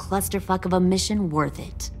whole clusterfuck of a mission worth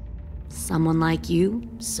it. Someone like you,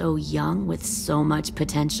 so young with so much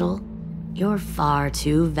potential, you're far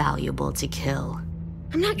too valuable to kill.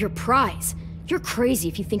 I'm not your prize. You're crazy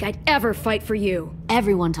if you think I'd ever fight for you.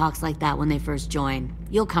 Everyone talks like that when they first join.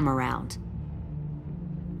 You'll come around.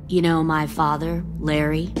 You know, my father,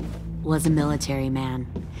 Larry, was a military man.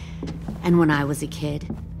 And when I was a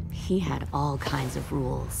kid, he had all kinds of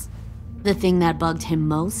rules. The thing that bugged him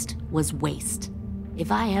most was waste.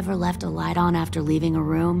 If I ever left a light on after leaving a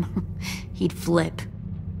room, he'd flip.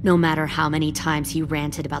 No matter how many times he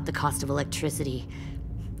ranted about the cost of electricity,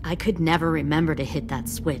 I could never remember to hit that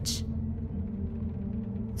switch.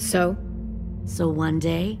 So one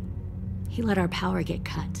day, he let our power get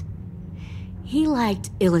cut. He liked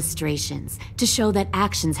illustrations to show that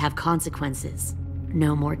actions have consequences.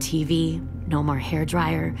 No more TV, no more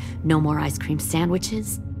hairdryer, no more ice cream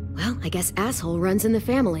sandwiches. Well, I guess asshole runs in the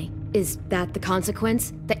family. Is that the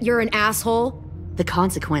consequence? That you're an asshole? The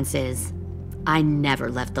consequence is, I never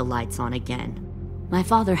left the lights on again. My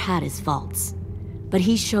father had his faults, but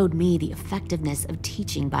he showed me the effectiveness of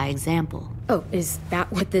teaching by example. Oh, is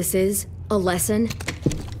that what this is? A lesson?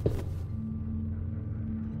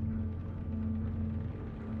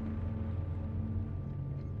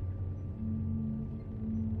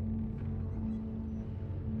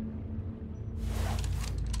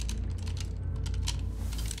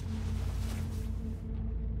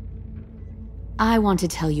 I want to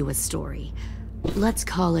tell you a story. Let's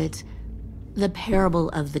call it the Parable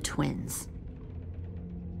of the Twins.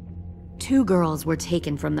 2 girls were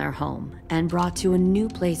taken from their home and brought to a new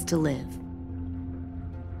place to live.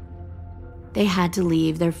 They had to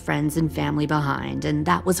leave their friends and family behind, and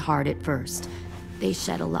that was hard at first. They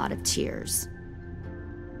shed a lot of tears.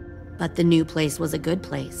 But the new place was a good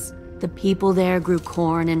place. The people there grew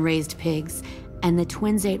corn and raised pigs, and the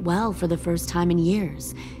twins ate well for the first time in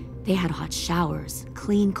years. They had hot showers,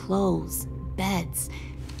 clean clothes, beds.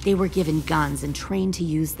 They were given guns and trained to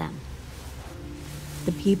use them.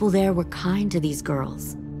 The people there were kind to these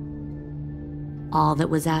girls. All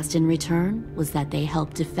that was asked in return was that they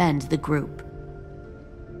help defend the group.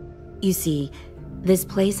 You see, this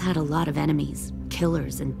place had a lot of enemies,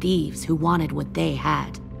 killers and thieves who wanted what they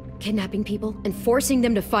had. Kidnapping people and forcing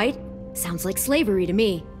them to fight? Sounds like slavery to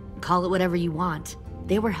me. Call it whatever you want.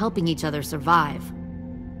 They were helping each other survive.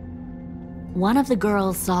 One of the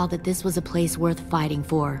girls saw that this was a place worth fighting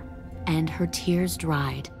for, and her tears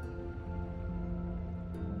dried.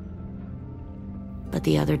 But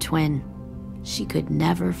the other twin, she could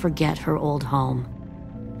never forget her old home.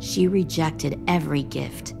 She rejected every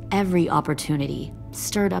gift, every opportunity,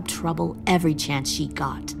 stirred up trouble every chance she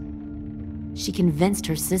got. She convinced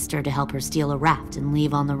her sister to help her steal a raft and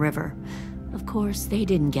leave on the river. Of course, they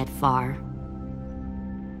didn't get far.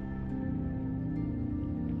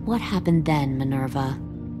 What happened then, Minerva?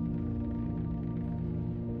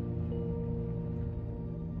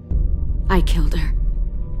 I killed her.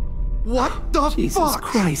 What the Jesus fuck?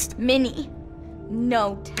 Christ. Minnie,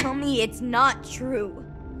 no, tell me it's not true.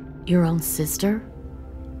 Your own sister?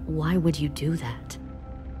 Why would you do that?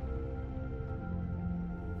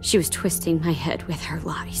 She was twisting my head with her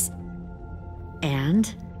lies.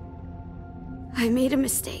 And? I made a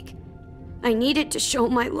mistake. I needed to show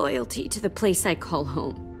my loyalty to the place I call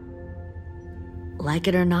home. Like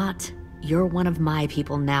it or not, you're one of my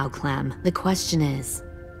people now, Clem. The question is,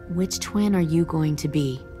 which twin are you going to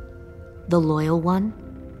be? The loyal one,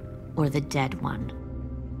 or the dead one?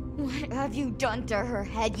 What have you done to her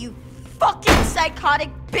head, you fucking psychotic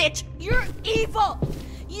bitch? You're evil!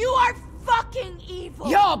 You are fucking evil!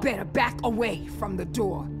 Y'all better back away from the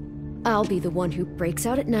door. I'll be the one who breaks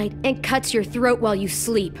out at night and cuts your throat while you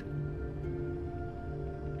sleep.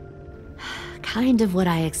 Kind of what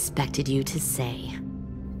I expected you to say.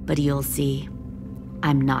 But you'll see,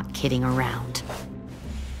 I'm not kidding around.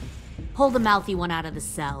 Pull the mouthy one out of the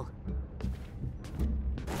cell.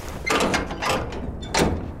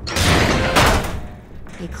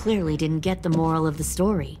 They clearly didn't get the moral of the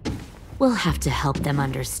story. We'll have to help them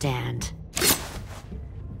understand.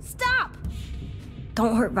 Stop!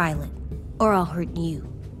 Don't hurt Violet, or I'll hurt you.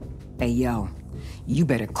 Hey, yo. You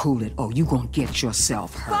better cool it, or you gonna get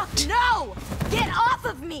yourself hurt. Fuck no! Get off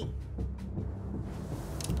of me!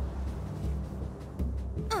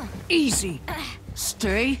 Easy.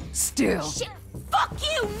 Stay still. Shit, fuck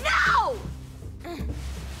you, no!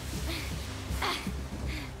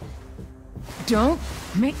 Don't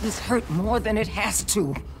make this hurt more than it has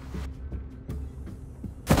to.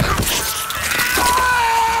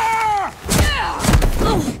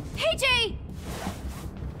 Hey, Jay!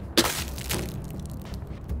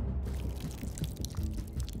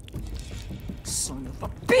 Son of a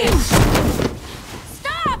bitch!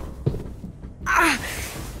 Stop!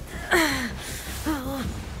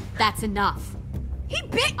 That's enough. He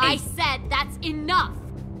bit me! I said that's enough!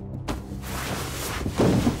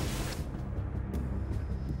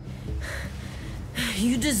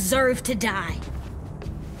 You deserve to die.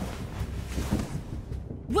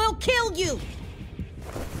 We'll kill you!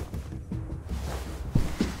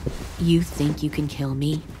 You think you can kill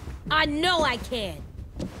me? I know I can.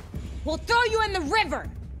 We'll throw you in the river,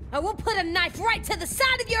 and we'll put a knife right to the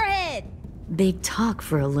side of your head. Big talk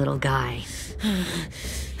for a little guy.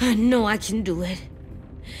 I know I can do it.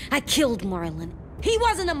 I killed Marlon. He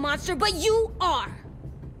wasn't a monster, but you are.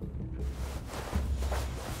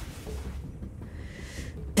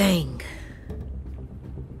 Dang.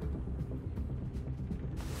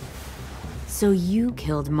 So you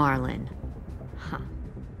killed Marlon. Huh.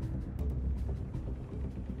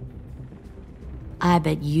 I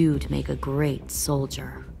bet you'd make a great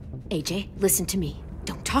soldier. AJ, listen to me.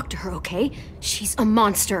 Don't talk to her, okay? She's a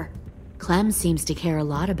monster. Clem seems to care a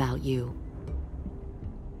lot about you.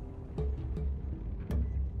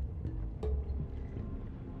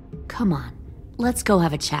 Come on, let's go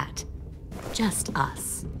have a chat. Just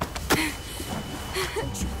us.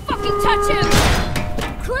 Fucking touch him!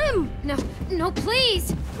 Clem! No,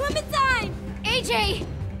 please! Clementine! AJ!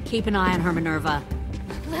 Keep an eye on her, Minerva.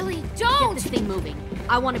 Lily, don't! Get this thing moving.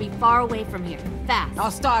 I want to be far away from here. Fast.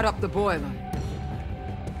 I'll start up the boiler.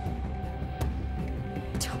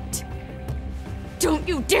 Don't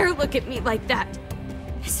you dare look at me like that!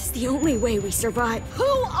 This is the only way we survive. Who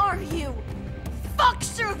are you? Fuck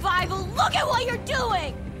survival! Look at what you're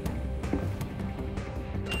doing!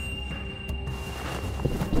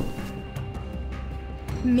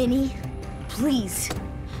 Minnie, please.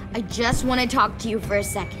 I just want to talk to you for a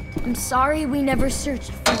second. I'm sorry we never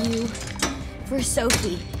searched for you. For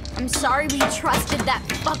Sophie. I'm sorry we trusted that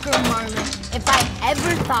fucker Marlon. If I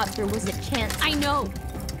ever thought there was a chance.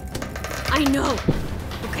 I know,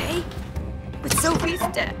 okay? But Sophie's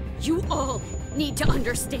dead. You all need to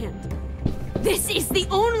understand. This is the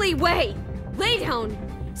only way. Lay down,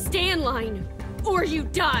 stay in line, or you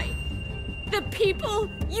die. The people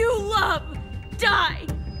you love die.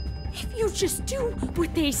 If you just do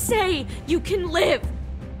what they say, you can live.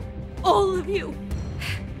 All of you.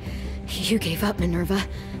 You gave up, Minerva.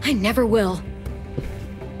 I never will.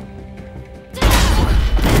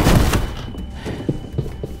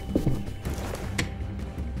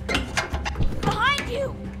 Behind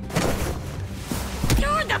you!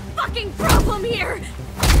 You're the fucking problem here!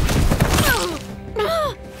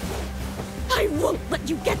 I won't let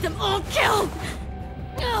you get them all killed!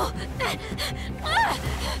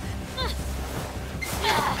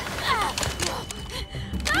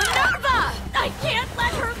 Minerva! I can't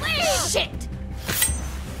let her leave! Shit!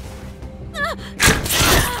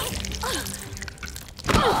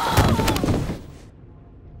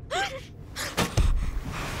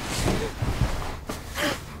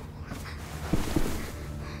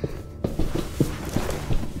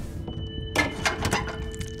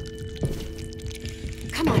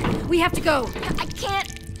 Come on, we have to go.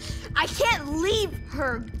 I can't leave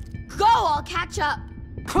her. Go, I'll catch up.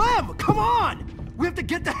 Clem, come on! We have to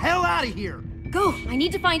get the hell out of here! Go, I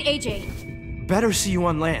need to find AJ. better see you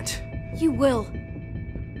on land. You will.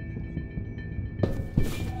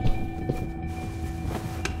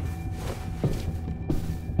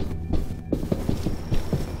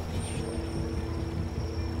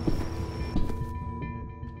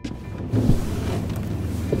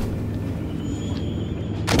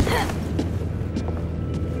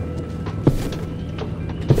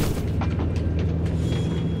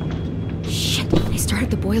 Shit, they started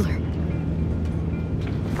the boiler.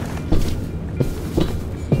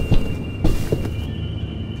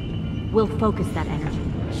 We'll focus that energy,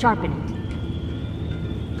 sharpen it.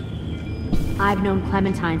 I've known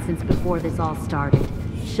Clementine since before this all started.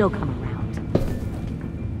 She'll come around.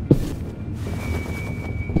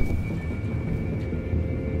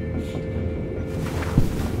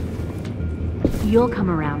 You'll come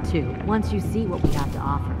around too, once you see what we have to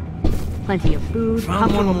offer. Plenty of food,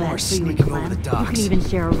 Found comfortable one more beds for you and sneaking over Clem. the You docks. can even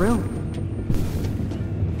share a room.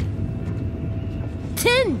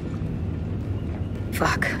 Tin!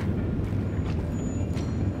 Fuck.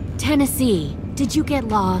 Tennessee, did you get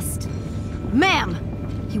lost? Ma'am!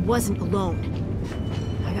 He wasn't alone.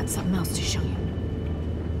 I got something else to show you.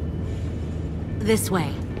 This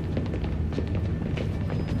way.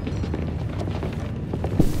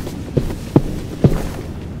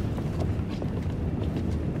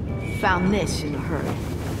 Found this in a hurry.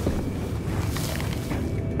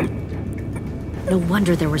 No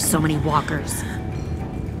wonder there were so many walkers.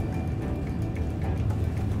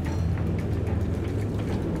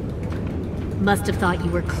 Must have thought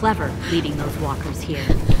you were clever leading those walkers here.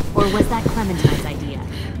 Or was that Clementine's idea?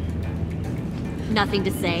 Nothing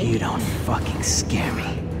to say? You don't fucking scare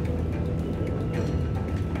me.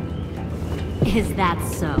 Is that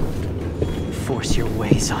so? Force your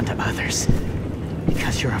ways onto others.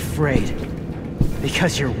 Because you're afraid.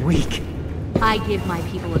 Because you're weak. I give my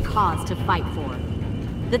people a cause to fight for.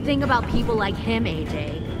 The thing about people like him,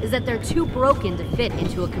 AJ, is that they're too broken to fit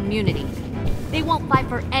into a community. They won't fight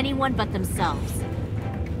for anyone but themselves.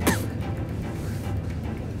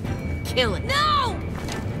 Kill it. No!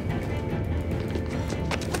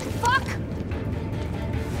 Fuck!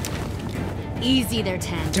 Easy there,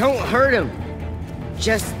 Ten. Don't hurt him.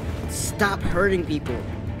 Just stop hurting people.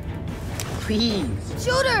 Please.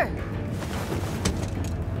 Shoot her!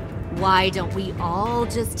 Why don't we all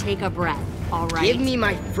just take a breath, all right? Give me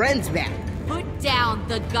my friends back. Put down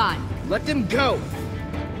the gun. Let them go.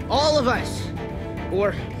 All of us.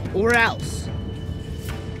 Or else.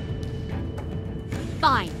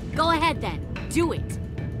 Fine, go ahead then. Do it.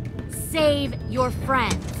 Save your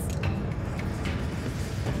friends.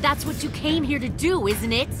 That's what you came here to do,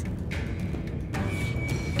 isn't it?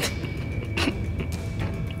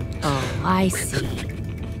 Oh, I see.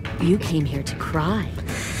 You came here to cry.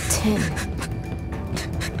 Tin.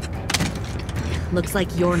 Looks like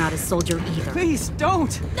you're not a soldier either. Please,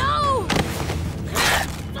 don't! No!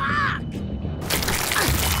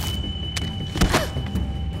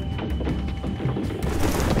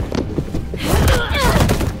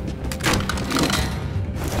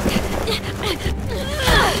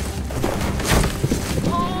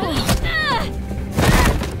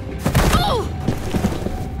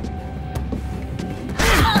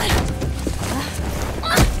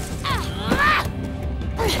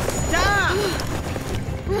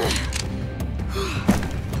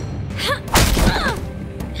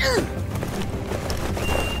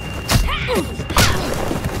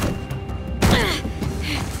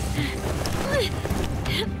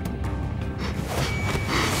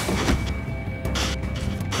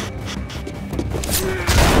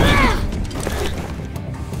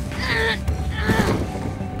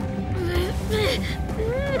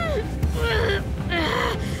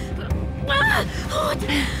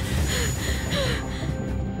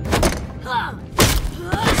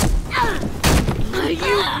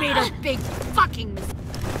 You made a big fucking mistake.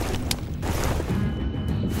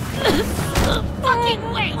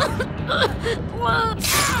 Fucking wait!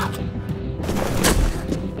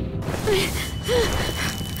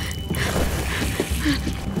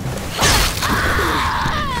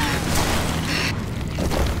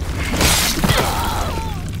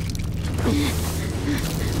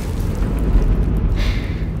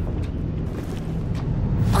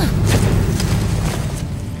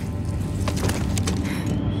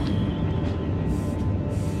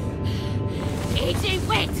 AJ,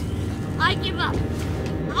 wait! I give up.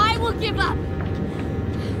 I will give up.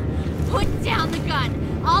 Put down the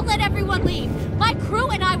gun. I'll let everyone leave. My crew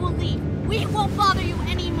and I will leave. We won't bother you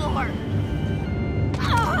anymore.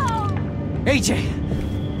 Oh! AJ!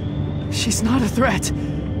 She's not a threat.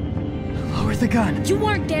 Lower the gun. You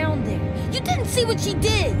weren't down there. You didn't see what she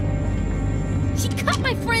did. She cut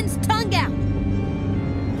my friend's tongue out.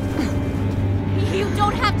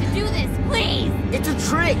 don't have to do this, please! It's a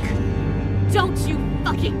trick! Don't you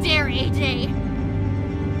fucking dare, AJ!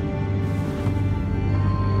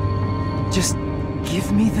 Just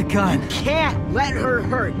give me the gun. You can't let her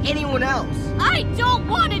hurt anyone else! I don't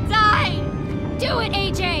want to die! Do it,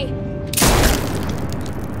 AJ!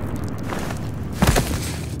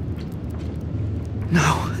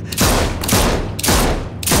 No.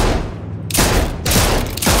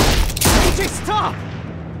 AJ, stop!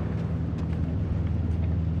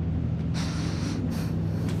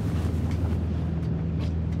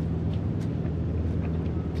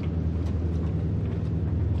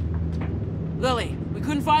 Lily, we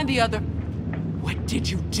couldn't find the other. What did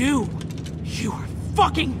you do? You are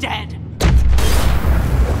fucking dead!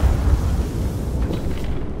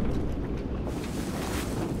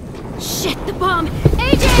 Shit, the bomb!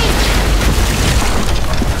 AJ!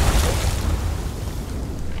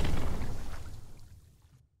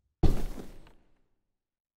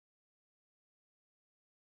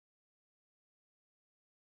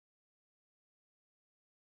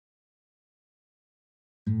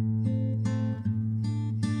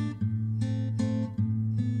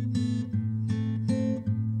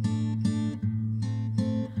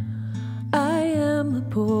 I am a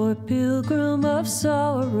poor pilgrim of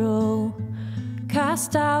sorrow,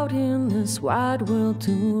 cast out in this wide world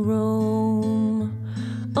to roam,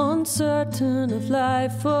 uncertain of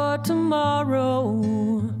life for tomorrow.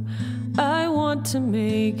 I want to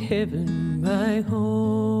make heaven my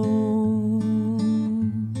home.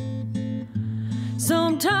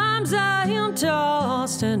 Sometimes I am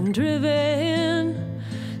tossed and driven,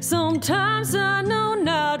 sometimes I know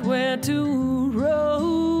not where to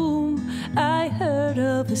roam. I heard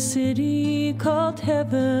of a city called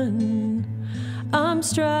heaven, I'm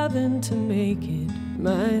striving to make it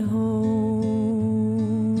my home.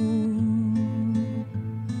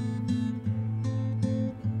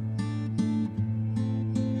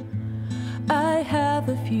 I have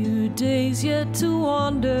a few days yet to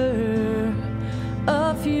wander,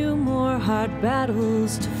 a few more hard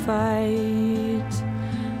battles to fight.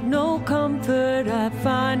 No comfort I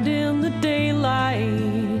find in the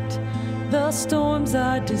daylight, the storms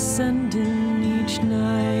are descending each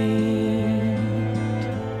night.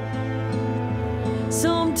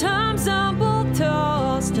 Sometimes I'm both tall